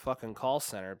start a fucking call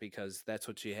center because that's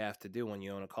what you have to do when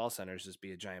you own a call center is just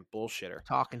be a giant bullshitter.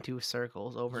 Talking to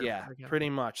circles over. Yeah, pretty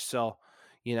much. So,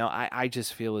 I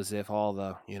just feel as if all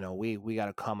the, we got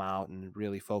to come out and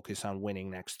really focus on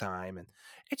winning next time. And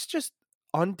it's just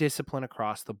undisciplined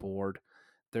across the board.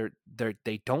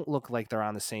 They don't look like they're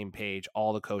on the same page,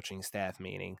 all the coaching staff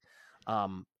meaning.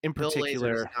 In Bill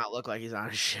particular, Lazor does not look like he's on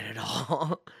his shit at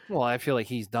all. Well, I feel like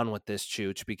he's done with this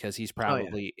chooch because he's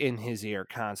probably in his ear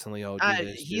constantly. Oh,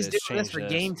 he's doing this for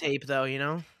game tape, though.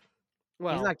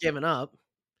 Well, he's not giving up.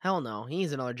 Hell no, he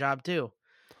needs another job too.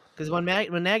 Because when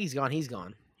Nagy's gone, he's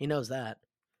gone. He knows that.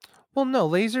 Well, no,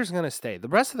 Laser's going to stay. The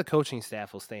rest of the coaching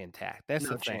staff will stay intact. That's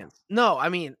no the chance. Thing. No, I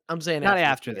mean, I'm saying not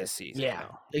after this season. Yeah,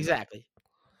 no. Exactly.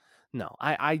 No,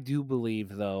 I do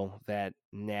believe, though, that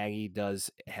Nagy does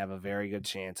have a very good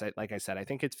chance. Like I said, I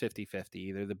think it's 50-50.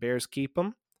 Either the Bears keep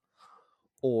him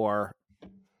or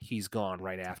he's gone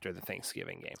right after the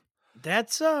Thanksgiving game.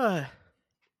 That's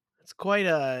quite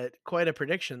a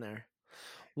prediction there.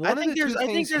 I think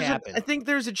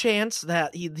there's a chance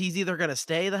that he's either going to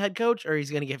stay the head coach or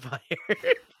he's going to get fired.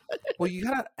 Well,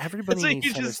 everybody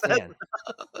needs to understand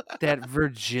that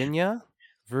Virginia,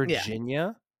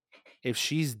 if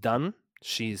she's done,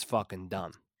 she's fucking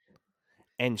done.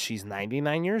 And she's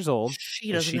 99 years old.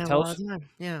 She doesn't have a lot of time.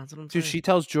 Yeah, that's what I'm saying. Dude, she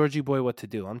tells Georgie Boy what to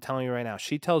do. I'm telling you right now.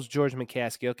 She tells George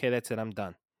McCaskey, okay, that's it, I'm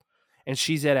done. And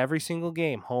she's at every single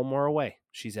game, home or away.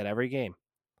 She's at every game.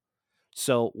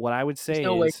 So what I would say There's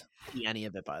no way to see any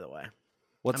of it, by the way.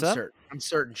 What's up? I'm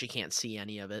certain she can't see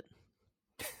any of it.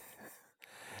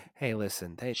 Hey,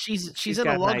 listen, she's in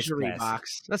a luxury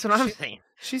box. That's what I'm saying.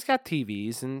 She's got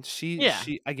TVs, and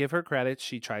I give her credit.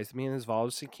 She tries to be as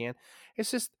involved as she can. It's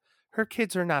just her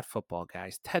kids are not football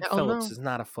guys. Ted Phillips is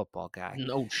not a football guy.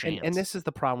 No chance. And this is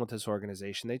the problem with this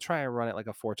organization. They try and run it like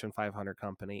a Fortune 500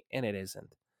 company, and it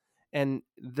isn't. And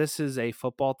this is a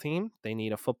football team. They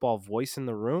need a football voice in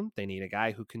the room. They need a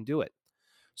guy who can do it.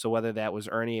 So whether that was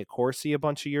Ernie Accorsi a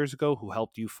bunch of years ago who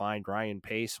helped you find Ryan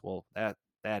Pace, well, that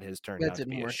has turned out to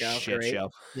be a shit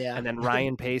show. Yeah. And then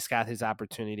Ryan Pace got his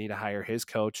opportunity to hire his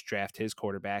coach, draft his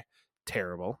quarterback.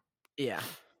 Terrible. Yeah.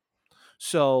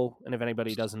 So, and if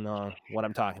anybody doesn't know what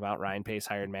I'm talking about, Ryan Pace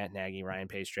hired Matt Nagy, Ryan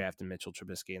Pace drafted Mitchell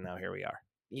Trubisky, and now here we are.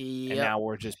 Yep. And now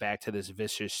we're just back to this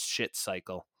vicious shit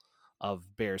cycle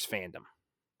of Bears fandom.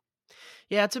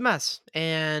 Yeah, it's a mess,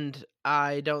 and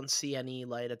I don't see any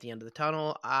light at the end of the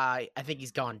tunnel. I think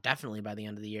he's gone definitely by the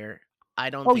end of the year. I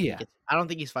don't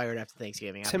think he's fired after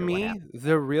Thanksgiving. To me,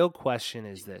 the real question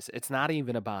is this. It's not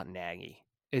even about Nagy.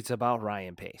 It's about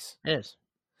Ryan Pace. It is.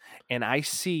 And I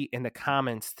see in the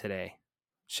comments today,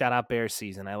 shout out Bears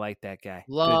season. I like that guy.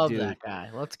 Love that guy.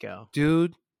 Let's go.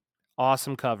 Dude,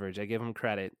 awesome coverage. I give him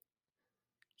credit.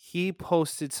 He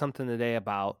posted something today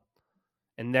about,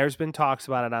 and there's been talks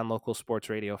about it on local sports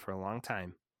radio for a long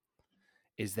time,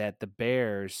 is that the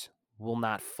Bears will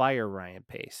not fire Ryan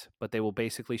Pace, but they will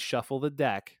basically shuffle the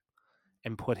deck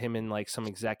and put him in like some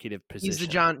executive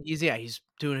position. He's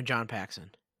doing a John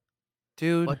Paxson.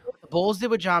 Dude. What the Bulls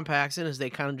did with John Paxson is they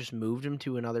kind of just moved him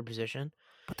to another position.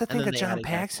 But the thing with John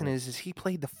Paxson is he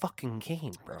played the fucking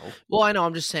game, bro. Well, I know.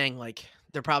 I'm just saying, like,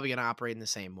 they're probably going to operate in the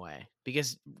same way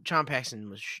because John Paxson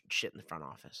was shit in the front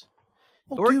office.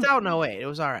 Oh, It worked dude. out in 08. It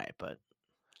was all right, but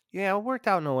Yeah, it worked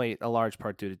out in 08, a large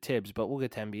part due to Tibbs, but we'll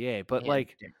get to NBA. But, and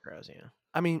like, Dick Rose, yeah.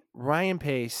 I mean, Ryan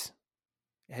Pace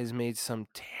has made some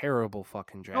terrible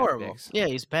fucking draft Horrible. picks. Yeah,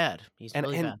 he's bad. He's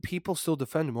really And bad. people still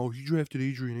defend him. Oh, he drafted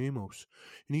Adrian Amos.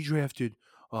 And he drafted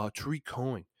Tariq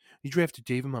Cohen. He drafted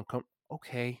David Montgomery.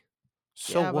 Okay.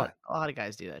 So Yeah, but what? a lot of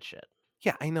guys do that shit.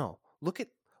 Yeah, I know. Look at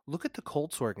the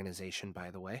Colts organization,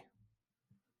 by the way.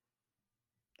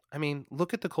 I mean,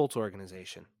 look at the Colts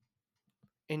organization.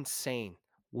 Insane.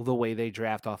 The way they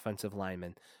draft offensive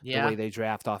linemen, the Yeah. way they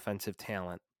draft offensive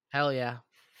talent. Hell yeah.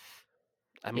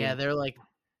 I Yeah, mean, they're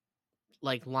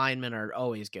like linemen are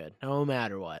always good, no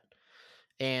matter what.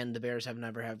 And the Bears have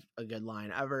never had a good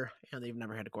line ever, and they've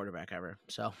never had a quarterback ever.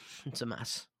 So it's a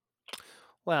mess.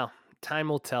 well, time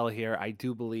will tell here. I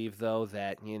do believe, though,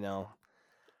 that, What's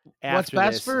after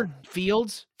best this. for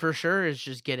Fields for sure is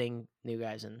just getting new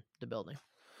guys in the building.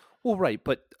 Well, right,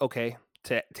 but okay.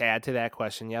 To add to that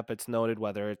question, yep, it's noted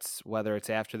whether it's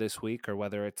after this week or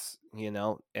whether it's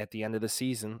at the end of the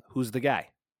season. Who's the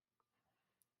guy?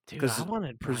 Dude, I Because wanted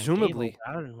Brian Dable, presumably,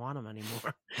 but I didn't want him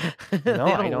anymore. no, They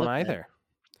I don't don't look good. either.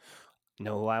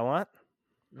 Know who I want?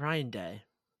 Ryan Day.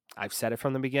 I've said it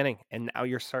from the beginning, and now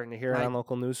you're starting to hear it on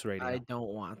local news radio. I don't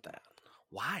want that.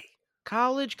 Why?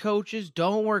 College coaches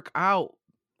don't work out.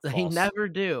 They False. never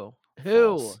do.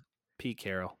 Who? False. Pete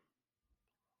Carroll.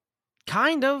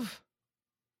 Kind of.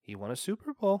 He won a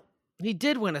Super Bowl. He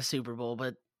did win a Super Bowl,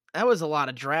 but that was a lot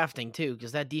of drafting too,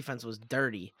 because that defense was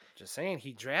dirty. Just saying,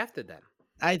 he drafted them.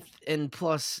 And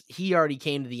plus he already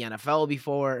came to the NFL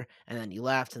before, and then he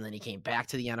left, and then he came back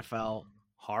to the NFL.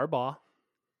 Harbaugh.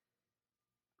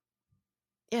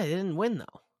 Yeah, he didn't win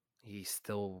though. He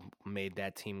still made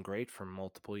that team great for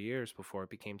multiple years before it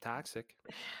became toxic.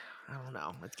 I don't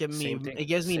know. It's giving Same me thing- it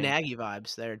gives me same- Nagy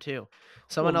vibes there too.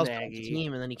 Someone Well, else built the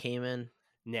team, and then he came in.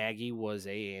 Nagy was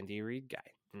a Andy Reid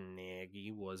guy.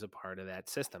 Nagy was a part of that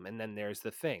system. And then there's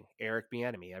the thing, Eric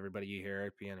Bieniemy. Everybody, you hear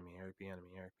Eric Bieniemy, Eric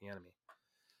Bieniemy, Eric Bieniemy.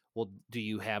 Well, do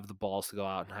you have the balls to go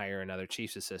out and hire another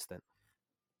Chiefs assistant?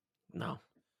 No.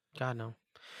 God no.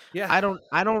 Yeah. I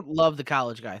don't love the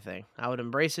college guy thing. I would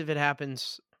embrace if it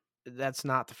happens. That's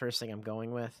not the first thing I'm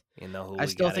going with. You know who I we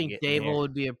still gotta think get in here? Dable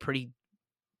would be a pretty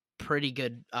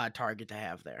good target to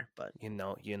have there, but You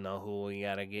know who we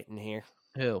gotta get in here?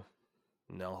 who?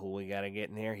 Know who we gotta get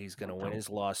in here? He's gonna win No. his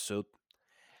lawsuit,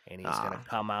 and he's gonna Ah.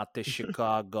 come out to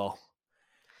Chicago,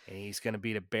 and he's gonna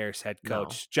be the Bears head No.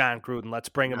 coach, John Gruden. Let's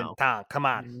bring him in No. town. Come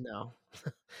on. No.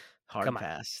 Hard Come on.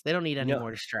 pass. They don't need any No.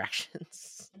 more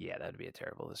distractions. Yeah, that'd be a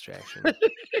terrible distraction.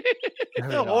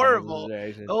 Horrible.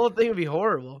 The whole thing would be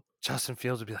horrible. Justin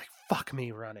Fields would be like, "Fuck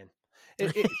me running."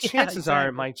 Yeah, Chances are it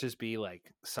exactly. might just be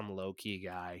like some low key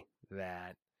guy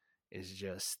that is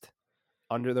just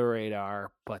under the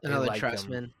radar, but they Another like him.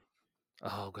 Trustman.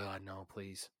 Oh God, no,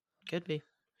 please. Could be.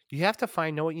 You have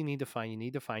to know what you need to find. You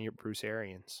need to find your Bruce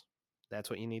Arians. That's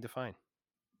what you need to find.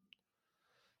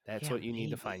 That's Yeah, what you need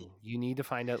to find. maybe. You need to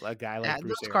find a guy like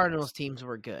Bruce Those Arians. Cardinals teams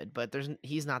were good, but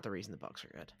he's not the reason the Bucs are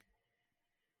good.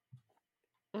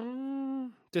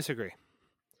 Disagree.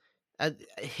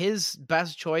 His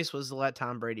best choice was to let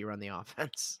Tom Brady run the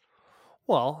offense.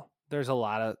 Well, there's a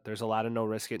lot of no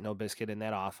risk it, no biscuit in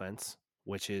that offense,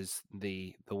 which is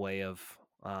the way of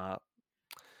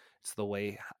it's the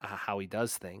way how he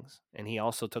does things. And he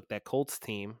also took that Colts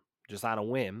team just on a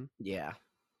whim Yeah.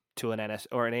 to an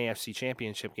AFC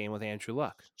championship game with Andrew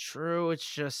Luck. True. It's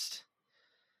just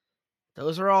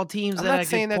those are all teams I'm that not had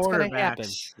saying good that's going to quarterbacks. happen.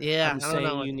 Yeah, I'm I don't saying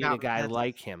know. you need a guy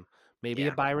like him. Maybe Yeah.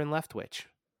 a Byron Leftwich.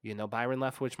 Byron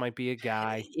Leftwich might be a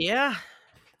guy. Yeah.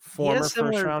 Former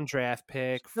similar- first-round draft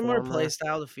pick. Similar play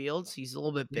style to Fields. He's a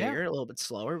little bit Yeah. bigger, a little bit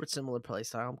slower, but similar play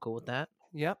style. I'm cool with that.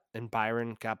 Yep. And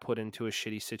Byron got put into a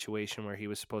shitty situation where he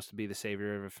was supposed to be the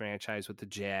savior of a franchise with the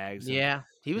Jags. And Yeah,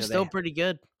 he was they- still pretty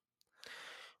good.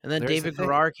 And then There's the David thing.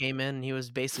 Garrard came in, and he was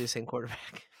basically the same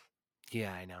quarterback.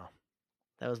 Yeah, I know.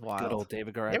 That was wild. Good old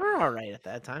David Garrard. They were all right at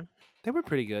that time. They were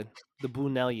pretty good. The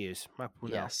Brunel years. Mark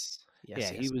Brunel. Yes.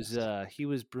 Yeah, he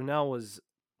was Brunel was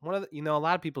one of the, a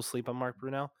lot of people sleep on Mark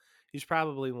Brunel. He's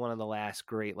probably one of the last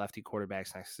great lefty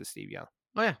quarterbacks next to Steve Young.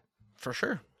 Oh yeah, for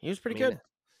sure. He was pretty I mean, good.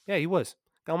 Yeah, he was.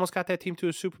 Almost got that team to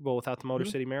a Super Bowl without the Motor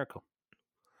Mhm. City Miracle.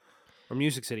 Or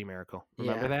Music City Miracle.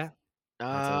 Remember Yeah. that?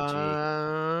 That's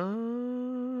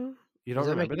You don't is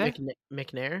that remember that?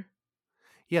 McNair?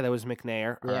 Yeah, that was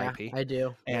McNair, Yeah, R.I.P. I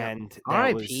do. Yeah. And that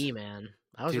R.I.P. was Man,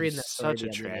 I was dude, reading that story such a the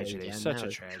other day tragedy, again. such That a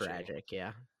was tragedy. tragic.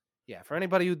 Yeah. Yeah, for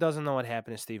anybody who doesn't know what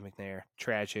happened to Steve McNair,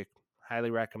 tragic. Highly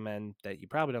recommend that you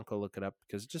probably don't go look it up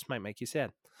because it just might make you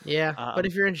sad. Yeah, but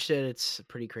if you're interested, it's a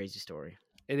pretty crazy story.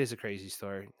 It is a crazy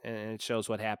story, and it shows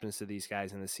what happens to these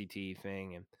guys in the CTE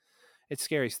thing, and it's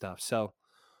scary stuff. So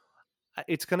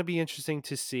it's going to be interesting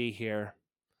to see here.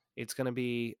 It's going to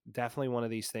be definitely one of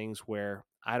these things where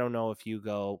I don't know if you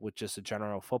go with just a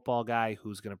general football guy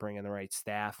who's going to bring in the right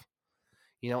staff.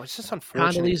 It's just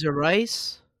unfortunate. Condoleezza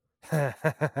Rice. Yeah.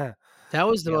 That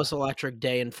was the most electric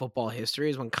day in football history,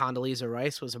 is when Condoleezza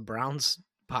Rice was a Browns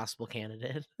possible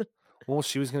candidate. Well,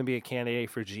 she was going to be a candidate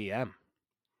for GM.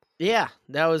 Yeah,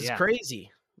 that was Yeah.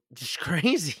 crazy. Just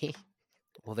crazy.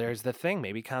 Well, there's the thing.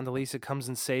 Maybe Condoleezza comes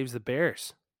and saves the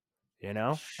Bears.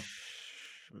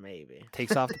 Maybe.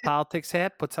 Takes off the politics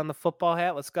hat, puts on the football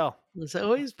hat. Let's go. It's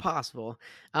always possible.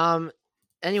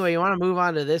 Anyway, you want to move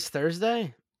on to this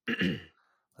Thursday?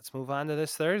 Let's move on to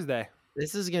this Thursday.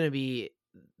 This is going to be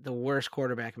the worst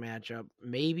quarterback matchup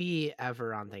maybe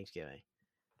ever on Thanksgiving.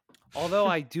 Although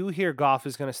I do hear Goff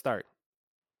is going to start.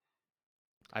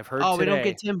 I've heard today. We don't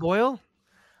get Tim Boyle?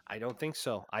 I don't think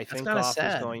so. I think kinda Goff is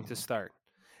sad. going to start.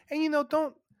 And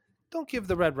don't give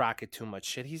the Red Rocket too much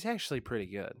shit. He's actually pretty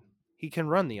good. He can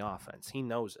run the offense. He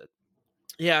knows it.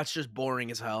 Yeah, it's just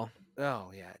boring as hell.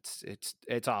 Oh yeah,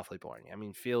 it's awfully boring. I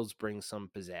mean, Fields brings some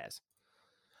pizzazz.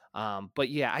 But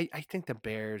yeah, I think the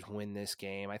Bears win this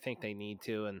game. I think they need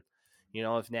to, and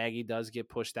if Nagy does get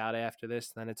pushed out after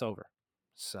this, then it's over.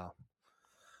 So,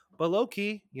 but low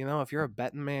key, if you're a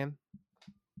betting man,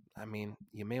 I mean,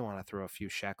 you may want to throw a few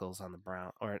shekels on the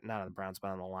Browns, or not on the Browns,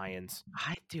 but on the Lions.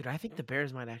 I think the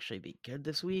Bears might actually be good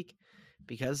this week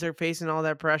because they're facing all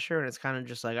that pressure, and it's kind of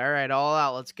just like, all right, all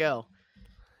out, let's go.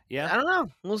 Yeah, I don't know.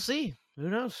 We'll see. Who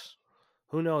knows?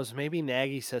 Who knows? Maybe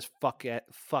Nagy says, fuck it,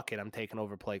 I'm taking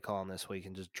over play calling this week,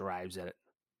 and just drives at it.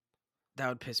 That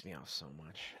would piss me off so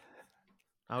much.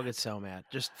 I'll get so mad.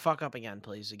 Just fuck up again,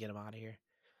 please, to get him out of here.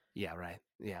 Yeah, right.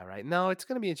 No, it's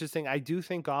going to be interesting. I do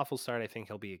think Goff will start. I think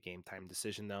he'll be a game time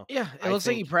decision, though. Yeah, it looks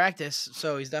like he practiced,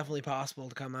 so he's definitely possible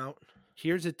to come out.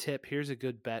 Here's a tip. Here's a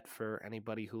good bet for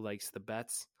anybody who likes the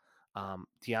bets.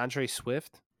 DeAndre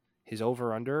Swift, his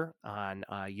over-under on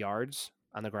yards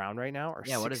on the ground right now are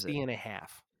 60 and a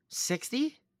half.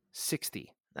 60?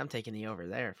 60. I'm taking the over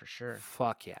there for sure.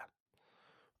 Fuck yeah.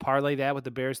 Parlay that with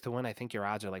the Bears to win. I think your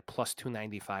odds are like plus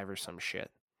 295 or some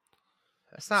shit.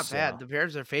 That's not bad. The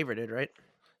Bears are favorited, right?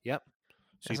 Yep.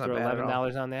 So that's you throw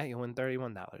 $11 on that, you win $31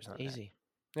 on that. Easy.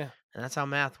 Yeah. And that's how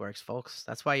math works, folks.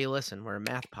 That's why you listen. We're a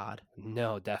math pod.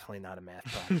 No, definitely not a math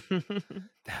pod.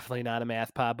 Definitely not a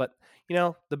math pod. But,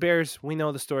 the Bears, we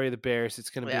know the story of the Bears. It's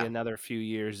going to be another few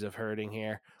years of hurting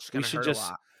here.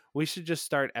 We should just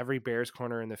start every Bears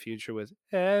corner in the future with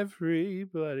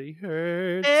everybody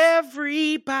hurts.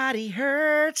 Everybody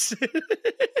hurts.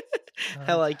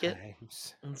 I like it.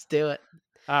 Let's do it.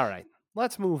 All right.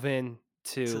 Let's move in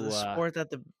to the sport that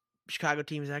the Chicago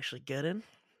team is actually good in.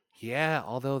 Yeah,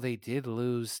 although they did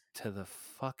lose to the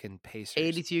fucking Pacers.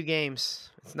 82 games.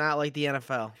 It's not like the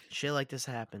NFL. Shit like this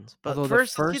happens. But although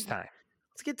first time.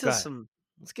 Let's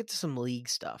get to some league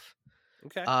stuff.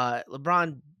 Okay.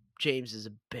 LeBron James is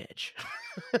a bitch.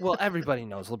 Well, everybody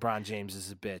knows LeBron James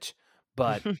is a bitch.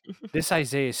 But this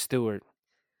Isaiah Stewart,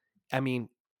 I mean,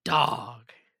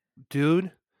 dog.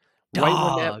 Dude,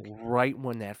 dog. Right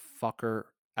when that fucker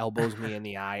elbows me in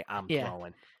the eye, I'm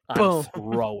throwing. Boom.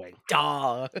 Throwing.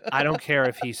 Dog. I don't care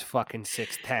if he's fucking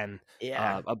 6'10".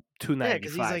 Yeah. 295. Yeah,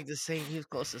 because he's like the same. He's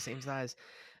close to the same size.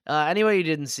 Anyway, you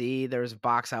didn't see, there was a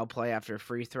box out play after a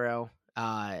free throw.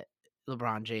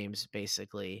 LeBron James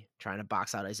basically trying to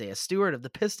box out Isaiah Stewart of the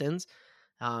Pistons.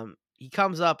 He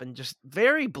comes up and just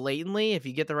very blatantly, if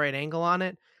you get the right angle on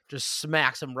it, just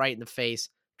smacks him right in the face,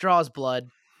 draws blood.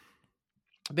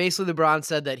 Basically, LeBron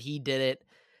said that he did it.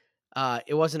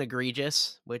 It wasn't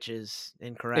egregious, which is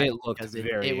incorrect. It looked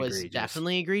very it was egregious.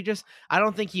 Definitely egregious. I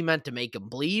don't think he meant to make him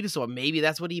bleed, so maybe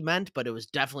that's what he meant, but it was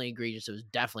definitely egregious. It was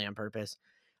definitely on purpose.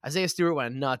 Isaiah Stewart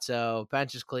went nutso.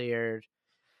 Bench is cleared.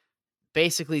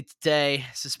 Basically, today,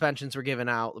 suspensions were given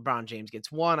out. LeBron James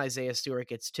gets 1. Isaiah Stewart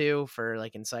gets 2 for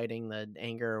like inciting the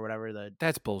anger or whatever.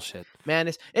 That's bullshit. Man,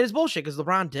 it is bullshit because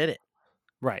LeBron did it.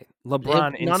 Right.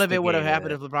 None of it would have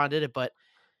happened if LeBron did it, but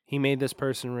he made this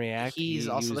person react. He's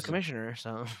also the commissioner,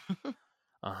 so.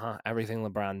 Everything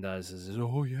LeBron does is,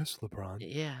 oh, yes, LeBron.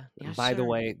 Yeah. Yes, by the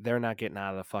way, they're not getting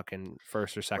out of the fucking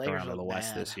first or second round of the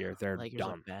West this year. They're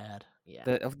done. Bad.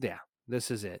 Yeah.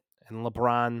 This is it. And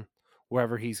LeBron,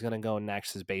 wherever he's going to go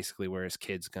next, is basically where his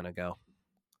kid's going to go.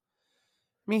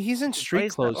 I mean, he's in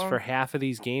street clothes for half of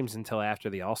these games until after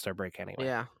the All-Star break anyway.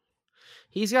 Yeah.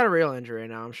 He's got a real injury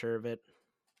now, I'm sure of it.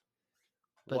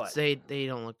 But what? they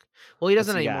don't look... Well, he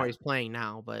doesn't anymore. He's playing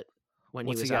now, but... when he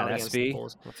What's he was got? out against the SV?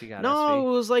 Bulls. What's he got? No, SV? it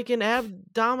was like an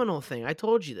abdominal thing. I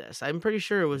told you this. I'm pretty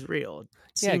sure it was real. It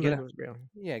Yeah, seemed like it was real.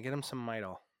 get him some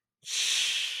Midol.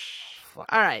 All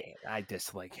Fucking right. I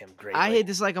dislike him I greatly.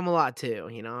 dislike him a lot too.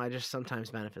 I just sometimes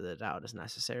benefit of the doubt is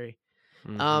necessary.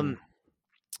 Mhm.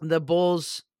 The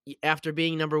Bulls, after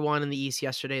being number 1 in the East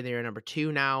yesterday, they are number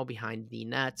 2 now behind the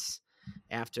Nets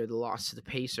after the loss to the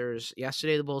Pacers.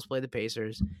 Yesterday, the Bulls played the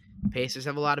Pacers. Pacers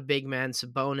have a lot of big men.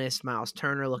 Sabonis, Miles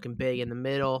Turner looking big in the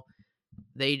middle.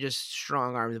 They just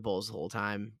strong-armed the Bulls the whole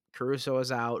time. Caruso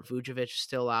is out. Vucevic is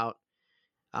still out.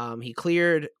 He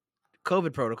cleared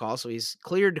COVID protocol, so he's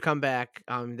cleared to come back.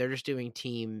 They're just doing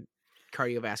team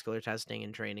cardiovascular testing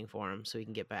and training for him so he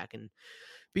can get back and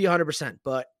be 100%.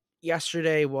 But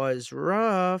yesterday was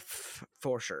rough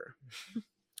for sure.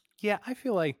 Yeah, I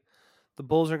feel like the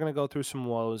Bulls are going to go through some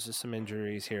woes, some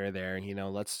injuries here or there.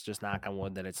 Let's just knock on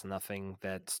wood that it's nothing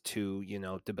that's too,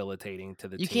 debilitating to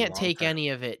the You team can't long take term. any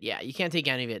of it. Yeah, you can't take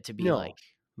any of it to be No, like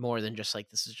more than just like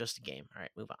this is just a game. All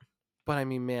right, move on. but I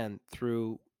mean, man,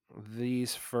 through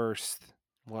these first,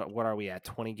 what are we at?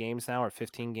 20 games now or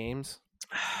 15 games?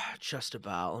 Just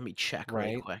about. Let me check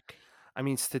right Right. quick. I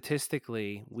mean,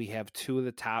 statistically, we have 2 of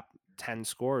the top 10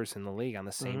 scorers in the league on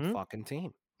the same fucking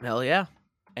team. Hell yeah.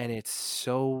 And it's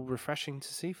so refreshing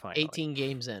to see finally. 18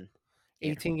 games in.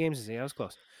 18 games. Yeah, that was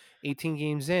close. 18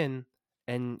 games in,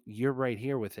 and you're right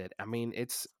here with it. I mean,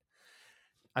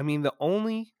 the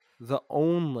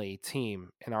only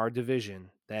team in our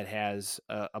division that has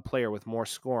a player with more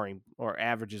scoring or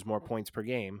averages more points per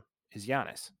game is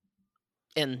Giannis.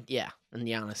 And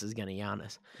Giannis is gonna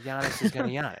Giannis. Giannis is going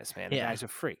to Giannis, man. The Yeah. guy's a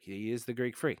freak. He is the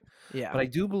Greek freak. Yeah. But I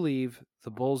do believe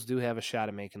the Bulls do have a shot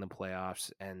at making the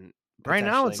playoffs, and Right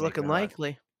now potentially it's making looking a run.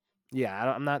 likely.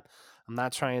 Yeah, I'm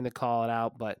not trying to call it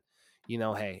out, but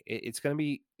hey, it's gonna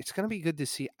be good to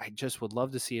see. I just would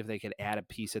love to see if they could add a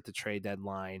piece at the trade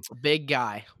deadline. Big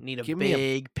guy. Need a Give me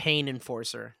big pain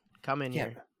enforcer. Come in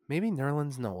here. Maybe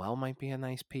Nerlens Noel might be a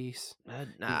nice piece.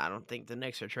 I don't think the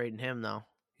Knicks are trading him though.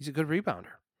 He's a good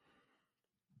rebounder.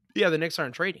 Yeah, the Knicks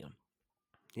aren't trading him.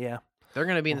 Yeah, They're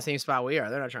going to be in the same spot we are.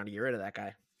 They're not trying to get rid of that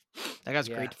guy. That guy's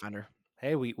a great defender.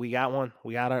 Hey, we got one.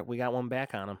 We got one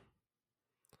back on him.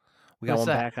 We got Who's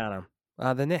one that? back on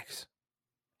him. The Knicks.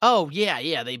 Oh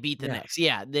yeah, they beat the Knicks.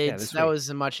 Yeah, that was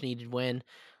a much needed win.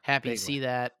 Happy Big to see win.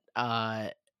 that.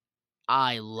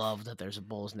 I love that there's a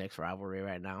Bulls Knicks rivalry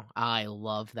right now. I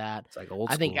love that. It's like old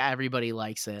I school. think everybody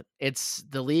likes it.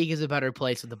 The league is a better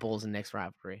place with the Bulls and Knicks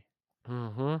rivalry.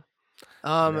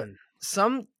 Mm-hmm.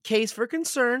 Some case for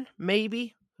concern,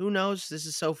 maybe. Who knows? This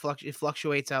is so it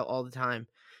fluctuates out all the time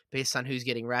based on who's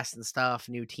getting rest and stuff,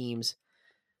 new teams.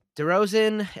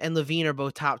 DeRozan and Levine are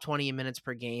both top 20 in minutes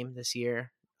per game this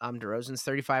year. DeRozan's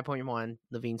 35.1,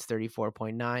 Levine's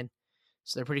 34.9.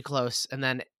 So they're pretty close. And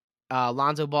then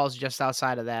Lonzo Ball's just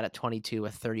outside of that at 22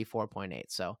 with 34.8.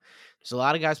 So there's a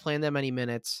lot of guys playing that many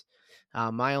minutes.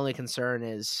 My only concern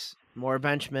is more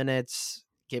bench minutes,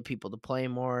 get people to play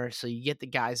more. So you get the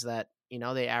guys that,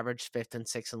 they average 5th and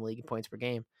 6th in the league in points per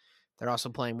game. They're also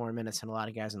playing more minutes than a lot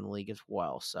of guys in the league as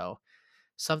well. So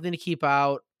something to keep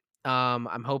out.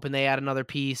 I'm hoping they add another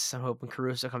piece. I'm hoping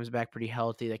Caruso comes back pretty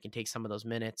healthy. That can take some of those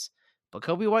minutes. But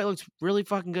Kobe White looks really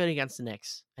fucking good against the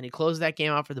Knicks. And he closed that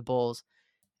game out for the Bulls.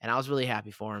 And I was really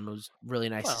happy for him. It was really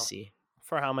nice to see.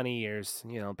 For how many years,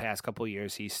 past couple of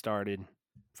years, he started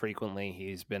frequently.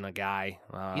 He's been a guy.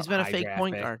 He's been a fake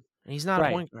point guard. And he's not a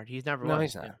point guard. He's never was. No,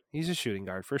 he's not. He's a shooting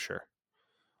guard for sure.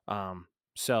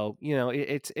 So,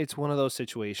 it's one of those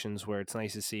situations where it's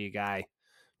nice to see a guy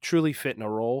truly fit in a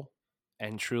role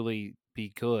and truly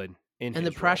be good in his And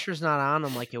the pressure's role. not on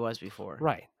him like it was before.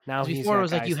 Right. Now before it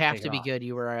was like you have to be good.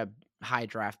 You were a high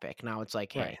draft pick. Now it's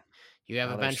like, hey, Right. you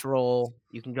have a bench role.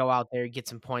 You can go out there, get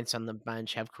some points on the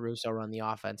bench, have Caruso run the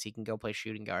offense. He can go play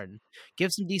shooting guard and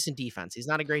give some decent defense. He's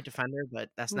not a great defender, but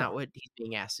that's not what he's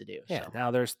being asked to do. Yeah. So.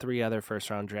 Now there's 3 other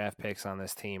first-round draft picks on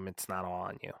this team. It's not all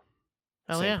on you.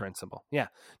 Same principle. Yeah.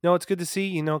 No, it's good to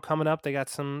see, coming up, they got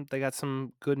some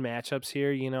good matchups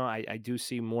here. I do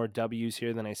see more W's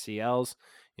here than I see L's.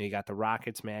 You got the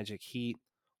Rockets, Magic, Heat,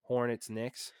 Hornets,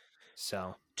 Knicks.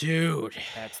 So, dude,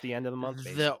 that's the end of the month,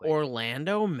 basically. The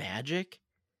Orlando Magic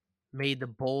made the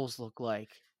Bulls look like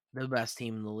the best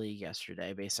team in the league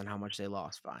yesterday based on how much they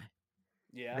lost by.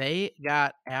 Yeah. They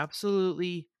got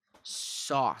absolutely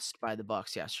sauced by the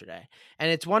Bucks yesterday. And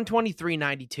it's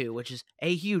 123-92, which is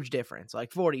a huge difference,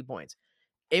 like 40 points.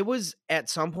 It was at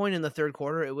some point in the third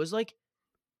quarter, it was like,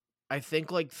 I think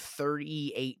like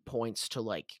 38 points to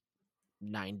like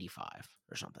 95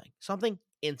 or something. Something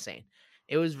insane.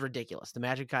 It was ridiculous. The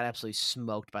Magic got absolutely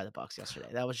smoked by the Bucks yesterday.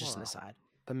 That was just an aside.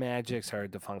 The Magic's are a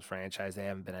defunct franchise. They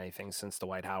haven't been anything since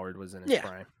Dwight Howard was in his Yeah.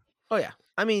 prime. Oh yeah.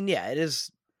 I mean, yeah, it is.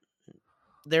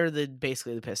 They're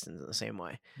basically the Pistons in the same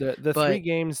way. The three But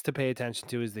games to pay attention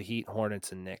to is the Heat,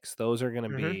 Hornets, and Knicks. Those are going to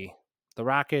Mhm. be the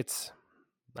Rockets.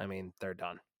 I mean, they're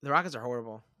done. the Rockets are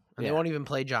horrible, and they Yeah. won't even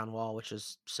play John Wall, which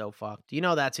is so fucked. You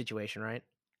know that situation, right?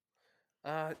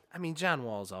 I mean, John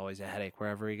Wall's always a headache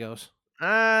wherever he goes.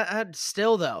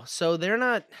 Still though. So they're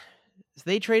not.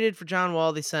 They traded for John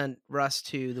Wall. They sent Russ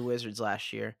to the Wizards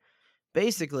last year.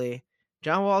 Basically,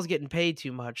 John Wall's getting paid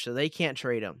too much, so they can't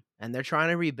trade him, and they're trying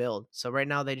to rebuild. So right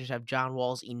now, they just have John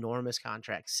Wall's enormous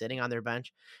contract sitting on their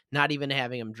bench, not even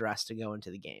having him dressed to go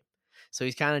into the game. So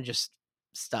he's kind of just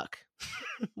stuck,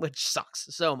 which sucks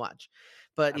so much.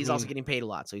 But he's also getting paid a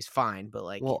lot, so he's fine. But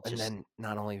like, well, and then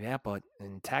not only that, but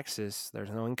in Texas, there's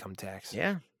no income tax.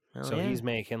 yeah, so he's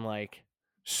making like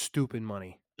stupid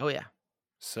money. Oh yeah.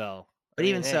 So, But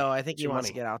even so, I think it's he your wants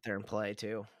to money. get out there and play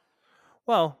too.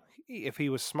 Well, if he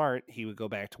was smart, he would go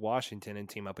back to Washington and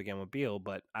team up again with Beal.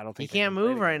 But I don't He think they can't can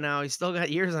play move right together. now. He's still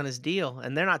got years on his deal,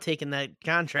 and they're not taking that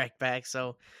contract back.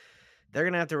 So they're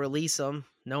gonna have to release him.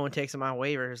 No one takes him on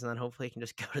waivers, and then hopefully he can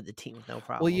just go to the team with no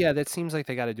problem. Well, yeah, that seems like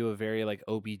they got to do a very like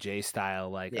OBJ style.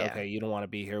 Like, Yeah. okay, you don't want to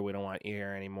be here. We don't want you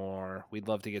here anymore. We'd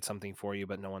love to get something for you,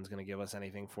 but no one's going to give us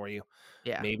anything for you.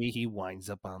 Yeah. Maybe he winds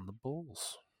up on the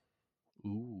Bulls.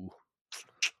 Ooh.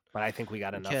 But I think we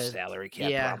got enough salary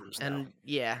cap problems now. And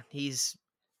yeah, he's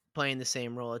playing the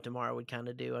same role that DeMar would kind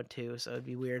of do too, so it'd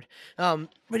be weird. But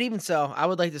even so, I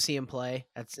would like to see him play.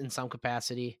 That's in some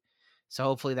capacity. So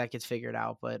hopefully that gets figured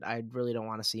out. But I really don't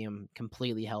want to see him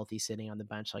completely healthy sitting on the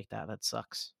bench like that. That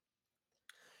sucks.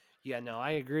 Yeah, no,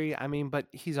 I agree. I mean, but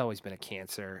he's always been a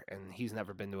cancer, and he's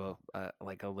never been to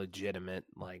a legitimate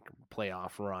like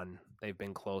playoff run. They've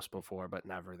been close before, but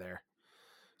never there.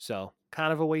 So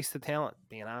kind of a waste of talent,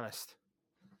 being honest.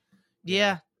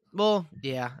 Yeah. Well,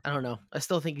 yeah. I don't know. I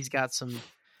still think he's got some.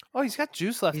 Oh, he's got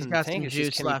juice left He's in the got tank. some It's just,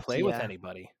 juice can he left, play with yeah.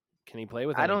 anybody? Can he play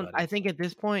with I anybody? don't. I think at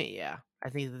this point, yeah. I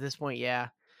think at this point, yeah.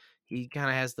 He kind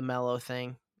of has the mellow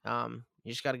thing. You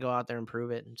just got to go out there and prove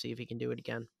it and see if he can do it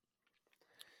again.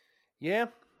 Yeah.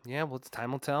 Well,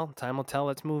 time will tell. Time will tell.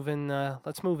 Let's move in.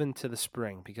 Let's move into the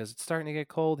spring because it's starting to get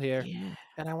cold here,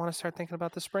 and I want to start thinking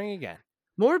about the spring again.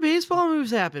 More baseball moves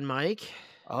happen, Mike.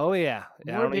 Oh yeah,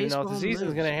 I don't even know if the season's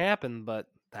moves. going to happen, but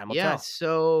time will Yeah, tell.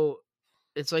 so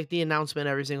it's like the announcement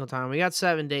every single time. We got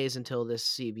 7 days until this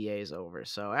CBA is over.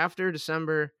 So after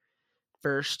December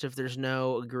 1st, if there's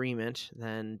no agreement,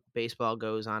 then baseball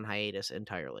goes on hiatus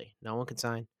entirely. No one can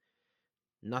sign.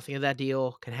 Nothing of that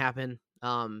deal can happen.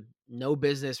 No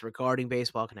business regarding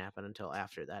baseball can happen until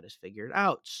after that is figured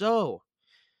out. So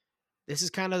this is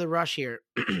kind of the rush here.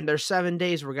 There's 7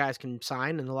 days where guys can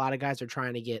sign, and a lot of guys are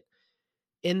trying to get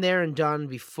in there and done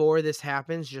before this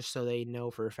happens, just so they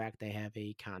know for a fact they have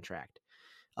a contract.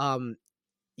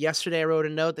 Yesterday I wrote a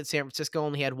note that San Francisco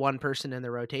only had one person in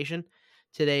their rotation.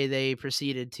 Today they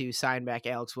proceeded to sign back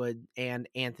Alex Wood and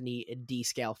Anthony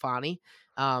DeScalfani.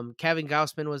 Kevin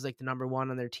Gausman was like the number one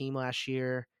on their team last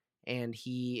year, and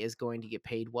he is going to get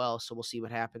paid well, so we'll see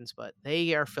what happens. But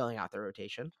they are filling out their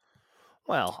rotation.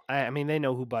 Well, I mean, they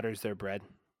know who butters their bread.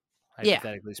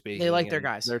 Hypothetically speaking, they like their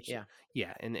guys.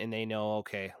 Yeah, and they know,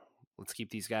 okay, let's keep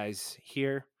these guys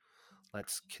here.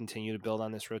 Let's continue to build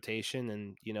on this rotation,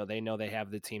 and they know they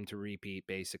have the team to repeat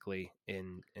basically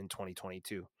in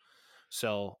 2022.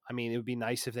 So, I mean, it would be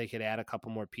nice if they could add a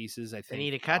couple more pieces. I think they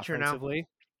need a catcher now.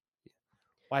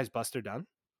 Why is Buster done?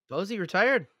 Posey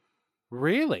retired.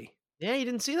 Really? Yeah, you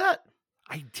didn't see that?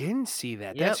 I didn't see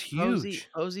that. Yep, that's huge.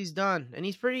 Posey's done, and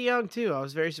he's pretty young too. I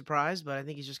was very surprised, but I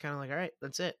think he's just kind of like, all right,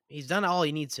 that's it. He's done all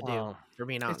he needs to do. For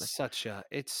being honest,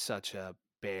 it's such a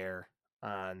bear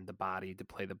on the body to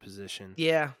play the position.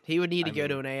 Yeah, he would need to go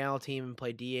to an AL team and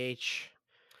play DH. He's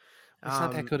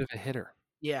not that good of a hitter.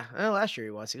 Yeah, well, last year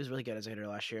he was. He was really good as a hitter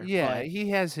last year. Yeah, he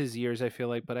has his years, I feel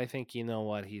like, but I think you know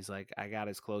what? He's like, I got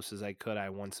as close as I could. I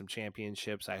won some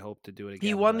championships. I hope to do it again.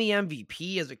 He won the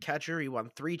MVP as a catcher. He won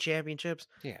 3 championships.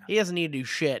 Yeah. He doesn't need to do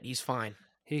shit. He's fine.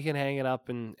 He can hang it up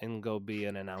and go be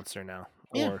an announcer now.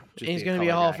 Yeah, or just and he's going to be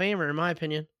a Hall of Famer, in my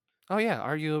opinion. Oh, yeah,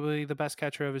 arguably the best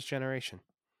catcher of his generation.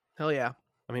 Hell yeah.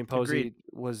 I mean, Posey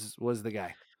was the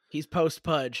guy. He's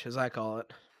post-Pudge, as I call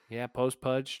it. Yeah,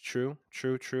 post-Pudge. True.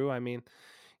 I mean,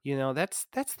 that's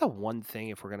the one thing,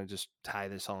 if we're going to just tie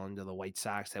this all into the White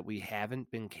Sox, that we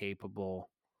haven't been capable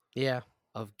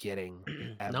of getting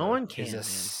ever. No one can, man.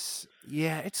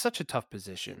 Yeah, it's such a tough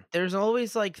position. There's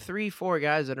always like 3-4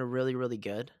 guys that are really, really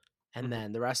good, and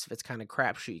then the rest of it's kind of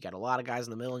crapshoot. You got a lot of guys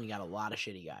in the middle, and you got a lot of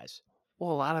shitty guys.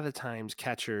 Well, a lot of the times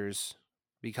catchers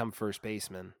become first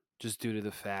basemen just due to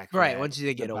the fact that once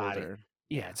they get older.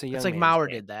 Yeah, it's a young It's like man's Mauer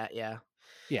game. did that. Yeah.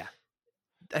 Yeah.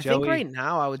 I think right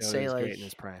now I would Joey say was like great in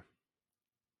his prime.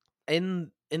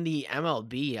 in the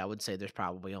MLB, I would say there's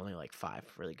probably only like 5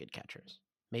 really good catchers,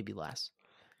 maybe less.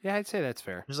 Yeah, I'd say that's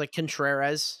fair. There's like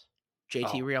Contreras,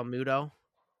 JT Oh. Realmuto.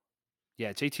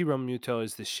 Yeah, JT Realmuto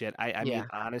is the shit. I mean, Yeah.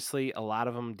 honestly, a lot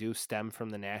of them do stem from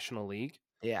the National League,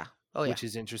 Yeah. Oh yeah. which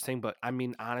is interesting. But I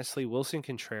mean, honestly, Wilson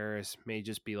Contreras may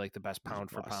just be like the best He's a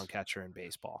pound for boss. pound catcher in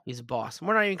baseball. He's a boss.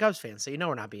 We're not even Cubs fans, so you know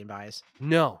we're not being biased.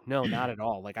 No, not at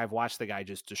all. Like I've watched the guy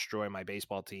just destroy my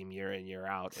baseball team year in, year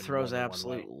out. In Throws more than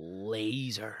one way. absolute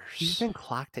lasers. He's been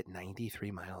clocked at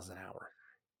 93 miles an hour.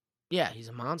 Yeah, he's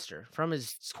a monster from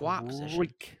his squat position.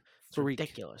 It's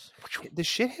ridiculous. The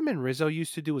shit him and Rizzo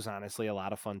used to do was honestly a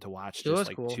lot of fun to watch. Just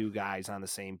like cool. 2 guys on the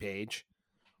same page,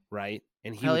 right?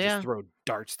 And he Hell would yeah. just throw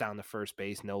darts down the first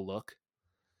base, no look.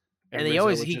 And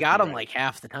he got them like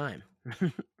half the time.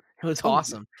 It was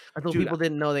awesome. Until people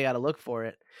didn't know they got to look for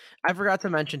it. I forgot to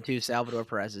mention too, Salvador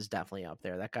Perez is definitely up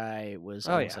there. That guy was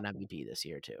almost an MVP this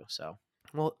year too. So,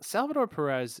 well, Salvador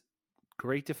Perez,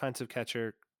 great defensive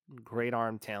catcher, great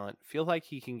arm talent. Feel like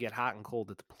he can get hot and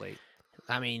cold at the plate.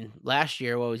 I mean, last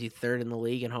year, what was he, 3rd in the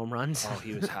league in home runs? Oh,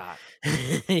 he was hot.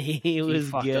 he was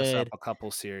fucked good. us up a couple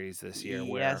series this year.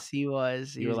 Yes, he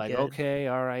was. You were like, good. Okay,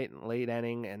 all right, late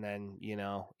inning, and then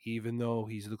even though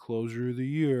he's the closer of the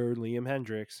year, Liam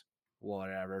Hendricks,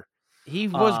 whatever. He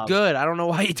was good. I don't know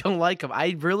why you don't like him.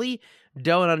 I really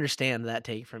don't understand that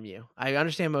take from you. I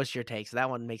understand most of your takes. That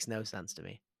one makes no sense to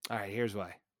me. All right, here's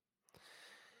why.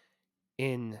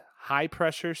 In high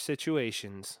pressure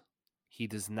situations, he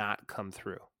does not come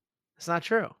through. It's not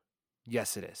true.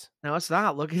 Yes, it is. No, it's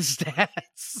not. Look at his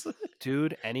stats.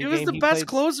 Dude, he was the best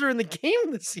closer in the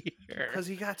game this year. Because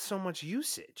he got so much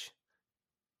usage.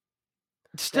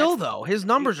 Still, though, his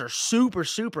numbers are super,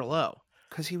 super low.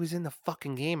 Because he was in the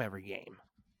fucking game every game.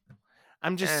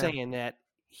 I'm just saying that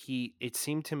it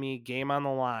seemed to me, game on the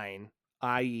line,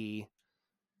 i.e.,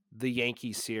 the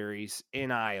Yankees series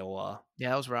in Iowa.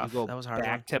 Yeah, that was rough. That was hard.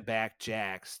 Back-to-back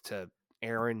jacks to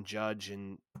Aaron Judge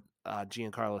and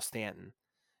Giancarlo Stanton,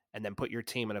 and then put your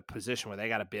team in a position where they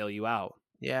got to bail you out.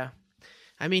 Yeah.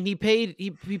 I mean, he played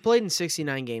in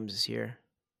 69 games this year.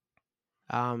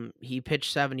 He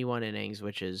pitched 71 innings,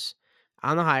 which is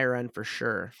on the higher end for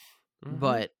sure. Mm-hmm.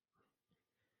 But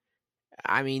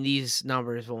I mean, these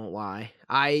numbers won't lie.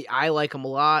 I like him a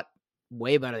lot.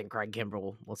 Way better than Craig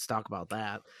Kimbrell. Let's talk about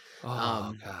that.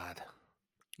 Oh, God.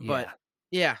 Yeah. But,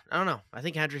 yeah, I don't know. I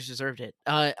think Hendricks deserved it.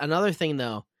 Another thing,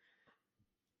 though.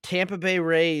 Tampa Bay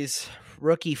Rays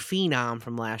rookie phenom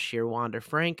from last year, Wander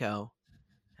Franco,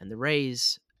 and the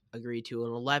Rays agreed to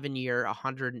an 11-year,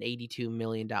 $182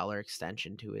 million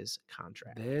extension to his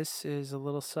contract. This is a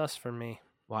little sus for me.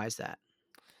 Why is that?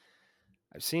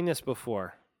 I've seen this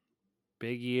before.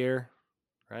 Big year,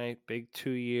 right? Big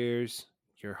 2 years.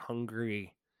 You're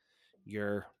hungry.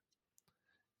 You're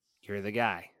the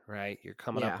guy, right? You're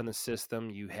coming up in the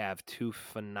system. You have 2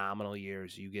 phenomenal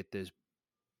years. You get this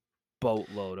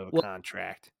boatload of a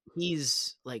contract.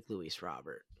 He's like Luis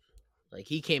Robert. Like,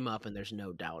 he came up and there's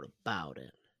no doubt about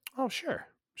it. Oh, sure.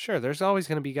 Sure. There's always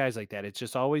going to be guys like that. It's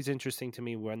just always interesting to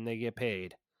me when they get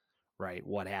paid, right?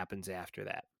 What happens after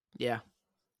that? Yeah.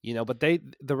 But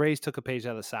the Rays took a page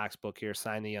out of the Sox book here,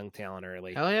 signed the young talent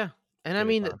early. Oh, yeah. And I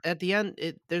mean, at the end,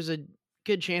 there's a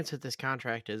good chance that this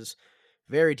contract is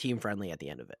very team friendly at the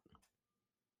end of it.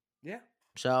 Yeah.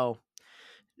 So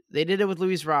they did it with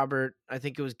Luis Robert. I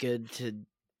think it was good to.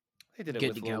 They did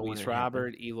it with Luis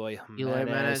Robert, Eloy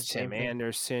Jimenez, Tim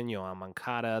Anderson, Yohan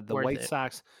Moncada. The White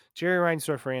Sox, Jerry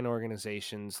Reinsdorf ran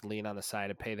organizations lean on the side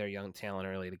to pay their young talent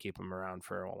early to keep them around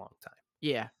for a long time.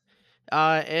 Yeah.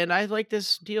 And I like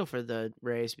this deal for the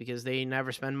Rays because they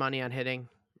never spend money on hitting,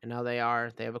 and now they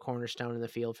have a cornerstone in the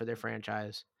field for their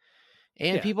franchise.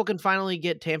 And people can finally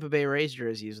get Tampa Bay Rays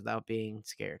jerseys without being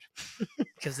scared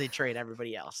because they trade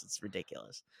everybody else. It's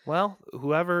ridiculous. Well,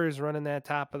 whoever is running that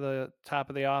top of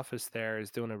the office there is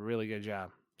doing a really good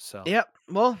job. So yep.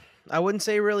 Well, I wouldn't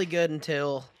say really good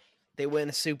until they win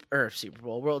a Super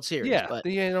Bowl, World Series. Yeah, but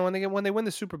when they win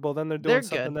the Super Bowl, then they're doing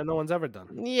something that no one's ever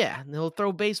done. Yeah, they'll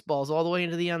throw baseballs all the way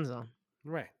into the end zone.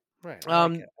 Right.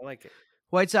 I like it.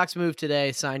 White Sox moved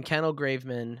today, signed Kendall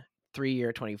Graveman,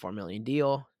 3-year, $24 million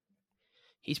deal.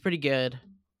 He's pretty good.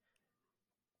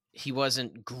 He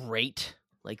wasn't great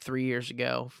like 3 years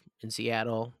ago in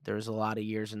Seattle. There was a lot of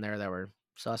years in there that were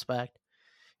suspect.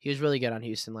 He was really good on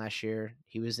Houston last year.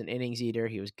 He was an innings eater.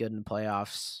 He was good in the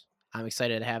playoffs. I'm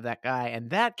excited to have that guy, and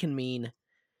that can mean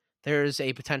there's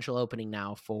a potential opening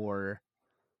now for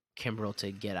Kimbrel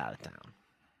to get out of town.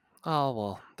 Oh,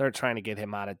 well, they're trying to get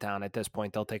him out of town. At this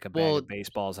point, they'll take a bag Well, of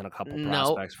baseballs and a couple no,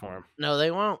 prospects for him. no,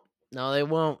 they won't. No, they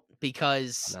won't,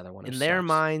 because Another one who in their sucks.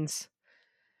 minds,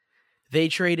 they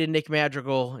traded Nick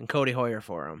Madrigal and Cody Hoyer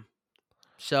for him.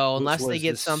 So Which unless they was the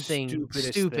get something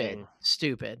stupidest thing.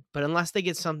 stupid, but unless they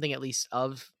get something at least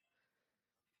of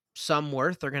some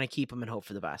worth, they're going to keep him and hope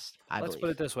for the best, I Let's believe. put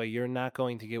it this way. You're not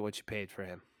going to get what you paid for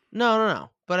him.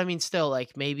 No. But I mean, still,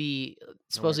 like, maybe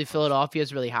supposedly close. Philadelphia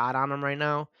is really hot on him right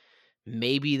now.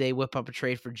 Maybe they whip up a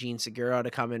trade for Gene Segura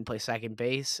to come in and play second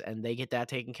base, and they get that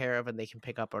taken care of, and they can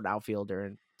pick up an outfielder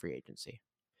in free agency.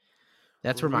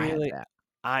 That's where my head's at.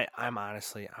 I'm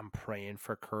honestly, I'm praying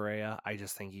for Correa. I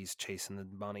just think he's chasing the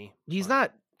money. He's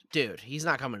not, dude. He's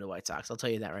not coming to the White Sox. I'll tell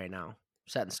you that right now.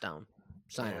 Set in stone.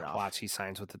 Sign it off. Watch, he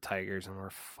signs with the Tigers, and we're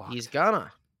fucked. He's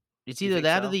gonna. It's either think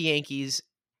that so? or the Yankees,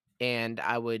 and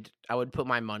I would put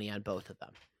my money on both of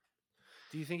them.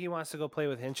 Do you think he wants to go play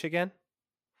with Hinch again?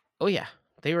 Oh yeah,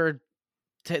 they were.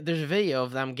 There's a video of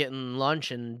them getting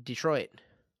lunch in Detroit.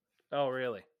 Oh,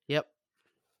 really? Yep.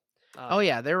 Oh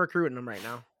yeah, they're recruiting him right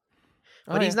now.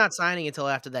 But he's not signing until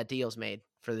after that deal's made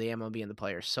for the MLB and the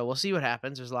players. So we'll see what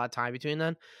happens. There's a lot of time between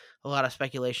then. A lot of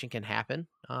speculation can happen.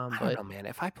 I don't know, man.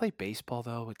 If I play baseball,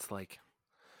 though, it's like,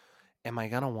 am I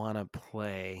going to want to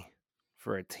play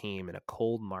for a team in a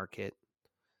cold market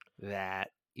that,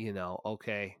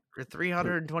 okay. For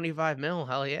 $325 million,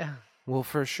 hell yeah. Well,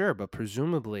 for sure. But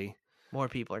presumably. More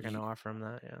people are going to offer him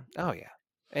that, yeah. Oh, yeah.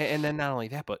 And then not only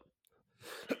that, but.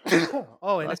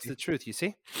 And that's the truth, you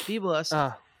see? Be blessed.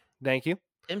 Thank you.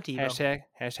 Tim Tebow.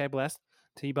 Hashtag blessed.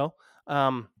 Tebow.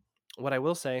 What I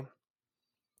will say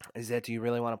is that, do you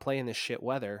really want to play in this shit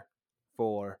weather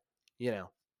for,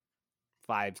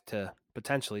 5 to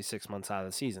potentially 6 months out of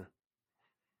the season?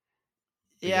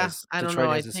 Because I don't Detroit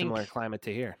know. has a similar climate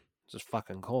to here. It's just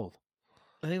fucking cold.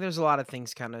 I think there's a lot of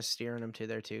things kind of steering him to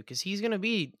there too, because he's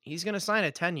gonna sign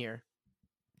a 10-year.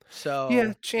 So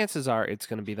yeah, chances are it's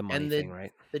gonna be the money thing,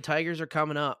 right? The Tigers are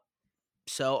coming up.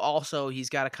 So also he's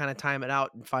got to kind of time it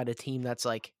out and find a team that's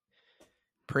like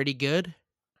pretty good,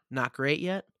 not great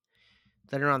yet,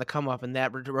 that are on the come up, and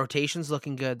that rotation's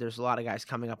looking good. There's a lot of guys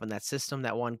coming up in that system.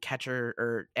 That one catcher,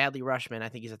 or Adley Rutschman, I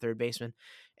think he's a third baseman,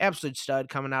 absolute stud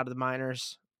coming out of the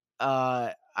minors.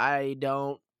 I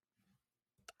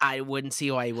wouldn't see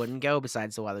why he wouldn't go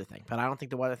besides the weather thing, but I don't think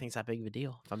the weather thing's that big of a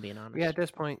deal, if I'm being honest. Yeah, at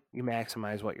this point, you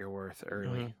maximize what you're worth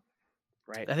early.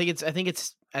 Right. I think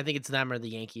it's them or the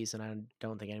Yankees, and I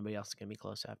don't think anybody else is going to be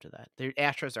close after that. The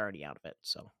Astros are already out of it,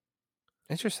 so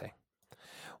interesting.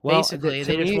 Well, basically,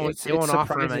 they won't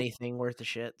offer him anything worth a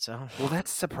shit. So well,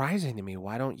 that's surprising to me.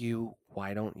 Why don't you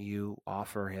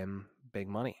offer him big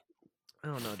money? I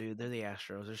don't know, dude. They're the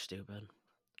Astros. They're stupid.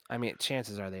 I mean,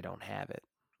 chances are they don't have it.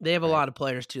 They have a lot of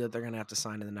players too that they're going to have to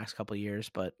sign in the next couple of years,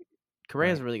 but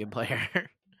Correa's a really good player.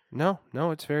 No,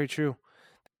 it's very true.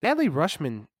 Adley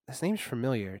Rutschman, his name's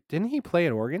familiar. Didn't he play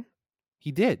at Oregon?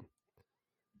 He did.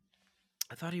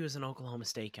 I thought he was an Oklahoma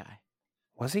State guy.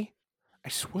 Was he? I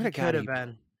swear to God, could have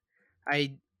been.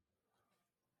 I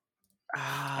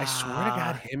swear to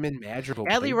God, him and Madrigal.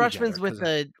 Adley Rutschman's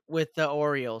with the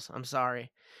Orioles. I'm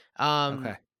sorry.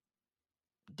 Okay.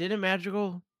 Didn't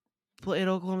Madrigal play at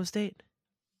Oklahoma State?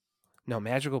 No,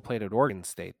 Madrigal played at Oregon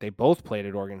State. They both played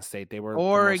at Oregon State. They were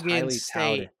Oregon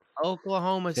State.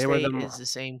 Oklahoma State is the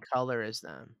same color as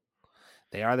them.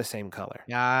 They are the same color.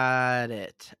 Got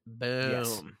it. Boom.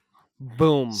 Yes.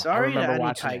 Boom. Sorry to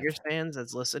any Tigers fans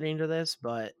that's listening to this,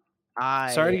 but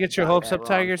sorry to get your hopes up,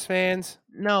 Tigers fans.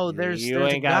 No, there's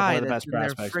a guy one of the best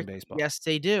prospects in baseball. Yes,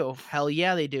 they do. Hell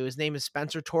yeah, they do. His name is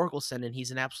Spencer Torkelson, and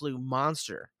he's an absolute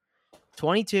monster.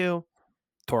 22,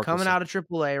 coming out of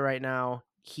AAA right now.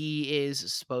 He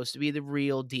is supposed to be the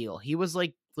real deal. He was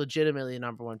like legitimately the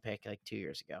number one pick like 2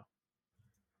 years ago.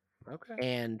 Okay.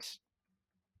 And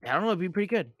I don't know, it'd be pretty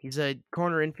good. He's a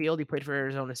corner infield. He played for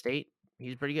Arizona State.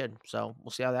 He's pretty good. So we'll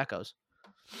see how that goes.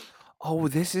 Oh,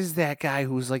 this is that guy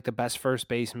who's like the best first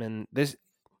baseman.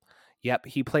 Yep,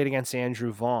 he played against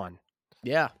Andrew Vaughn.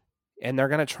 Yeah. And they're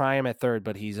going to try him at third,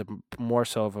 but he's more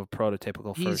so of a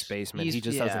prototypical first baseman. He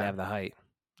just doesn't have the height.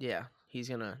 Yeah. He's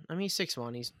he's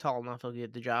 6'1". He's tall enough. He'll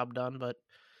get the job done, but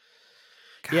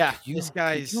God, this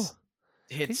guy's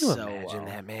hits so well. Can you imagine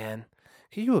that, man?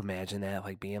 Can you imagine that,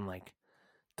 like being like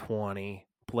 20,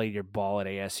 played your ball at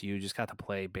ASU, just got to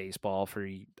play baseball for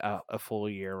a full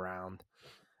year round,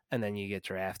 and then you get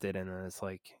drafted, and then it's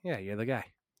like, yeah, you're the guy.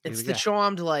 It's the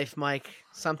charmed life, Mike.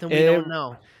 Something we don't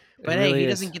know. But hey, he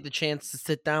doesn't get the chance to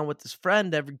sit down with his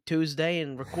friend every Tuesday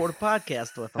and record a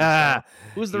podcast with him. So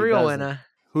who's the real winner?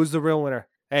 Who's the real winner?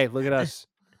 Hey, look at us.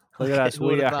 Look at us. Who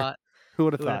would have thought? Who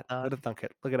would have thought? Who would have thunk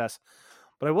it? Look at us.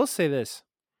 But I will say this.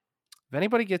 If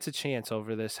anybody gets a chance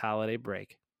over this holiday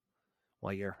break,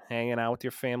 while you're hanging out with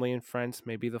your family and friends,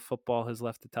 maybe the football has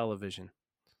left the television.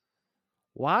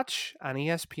 Watch on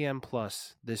ESPN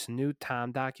Plus this new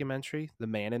Tom documentary, The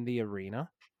Man in the Arena.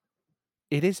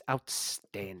 It is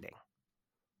outstanding,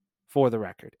 for the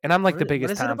record. And I'm like the What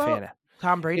biggest is it Tom about? fan.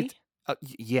 Tom Brady?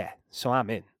 It's yeah, so I'm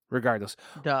in regardless.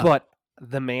 Duh. But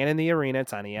The Man in the Arena,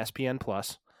 it's on ESPN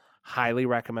Plus. Highly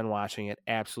recommend watching it.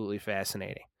 Absolutely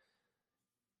fascinating.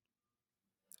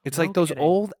 It's No like those kidding.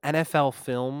 old NFL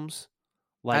films,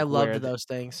 like I where loved those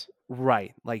things.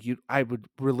 right, like I would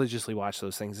religiously watch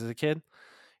those things as a kid.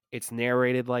 It's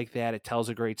narrated like that. It tells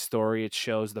a great story. It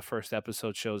shows the first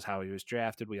episode shows how he was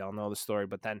drafted. We all know the story,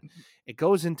 but then it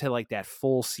goes into like that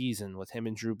full season with him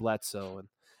and Drew Bledsoe and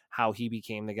how he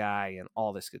became the guy and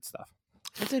all this good stuff.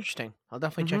 That's interesting. I'll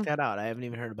definitely check that out. I haven't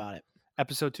even heard about it.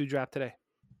 Episode 2 dropped today.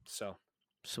 So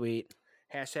Sweet.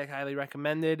 hashtag highly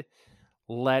recommended.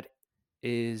 Let's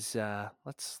end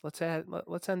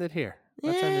it here.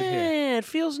 Let's end it here. It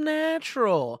feels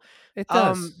natural. It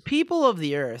does. People of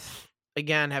the earth,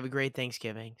 again, have a great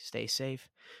Thanksgiving. Stay safe.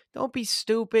 Don't be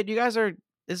stupid.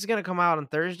 This is gonna come out on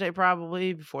Thursday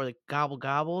probably before the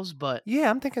gobbles, but yeah,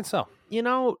 I'm thinking so.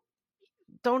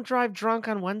 Don't drive drunk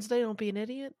on Wednesday. Don't be an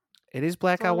idiot. It is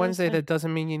Blackout Wednesday. That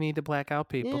doesn't mean you need to black out,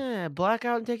 people. Yeah,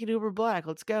 blackout and take an Uber Black.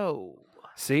 Let's go.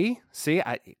 See,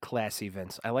 classy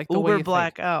Vince. I like the way you Uber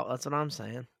Blackout. That's what I'm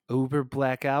saying. Uber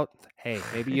Blackout. Hey,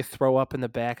 maybe you throw up in the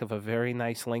back of a very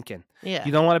nice Lincoln. Yeah.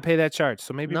 You don't want to pay that charge,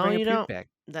 so maybe bring a puke don't. bag.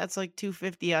 That's like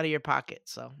 $250 out of your pocket.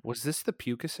 So was this the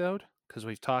puke episode? Because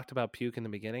we've talked about puke in the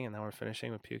beginning, and now we're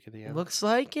finishing with puke at the end. Looks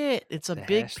like it. It's a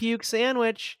big puke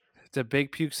sandwich. It's a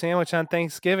big puke sandwich on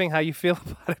Thanksgiving. How you feel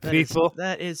about it, people?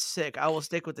 That is sick. I will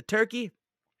stick with the turkey.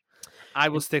 I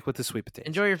will stick with the sweet potato.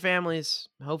 Enjoy your families.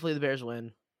 Hopefully the Bears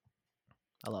win.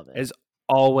 I love it. As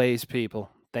always, people,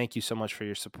 thank you so much for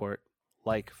your support.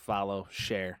 Like, follow,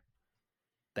 share.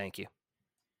 Thank you.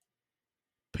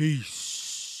 Peace.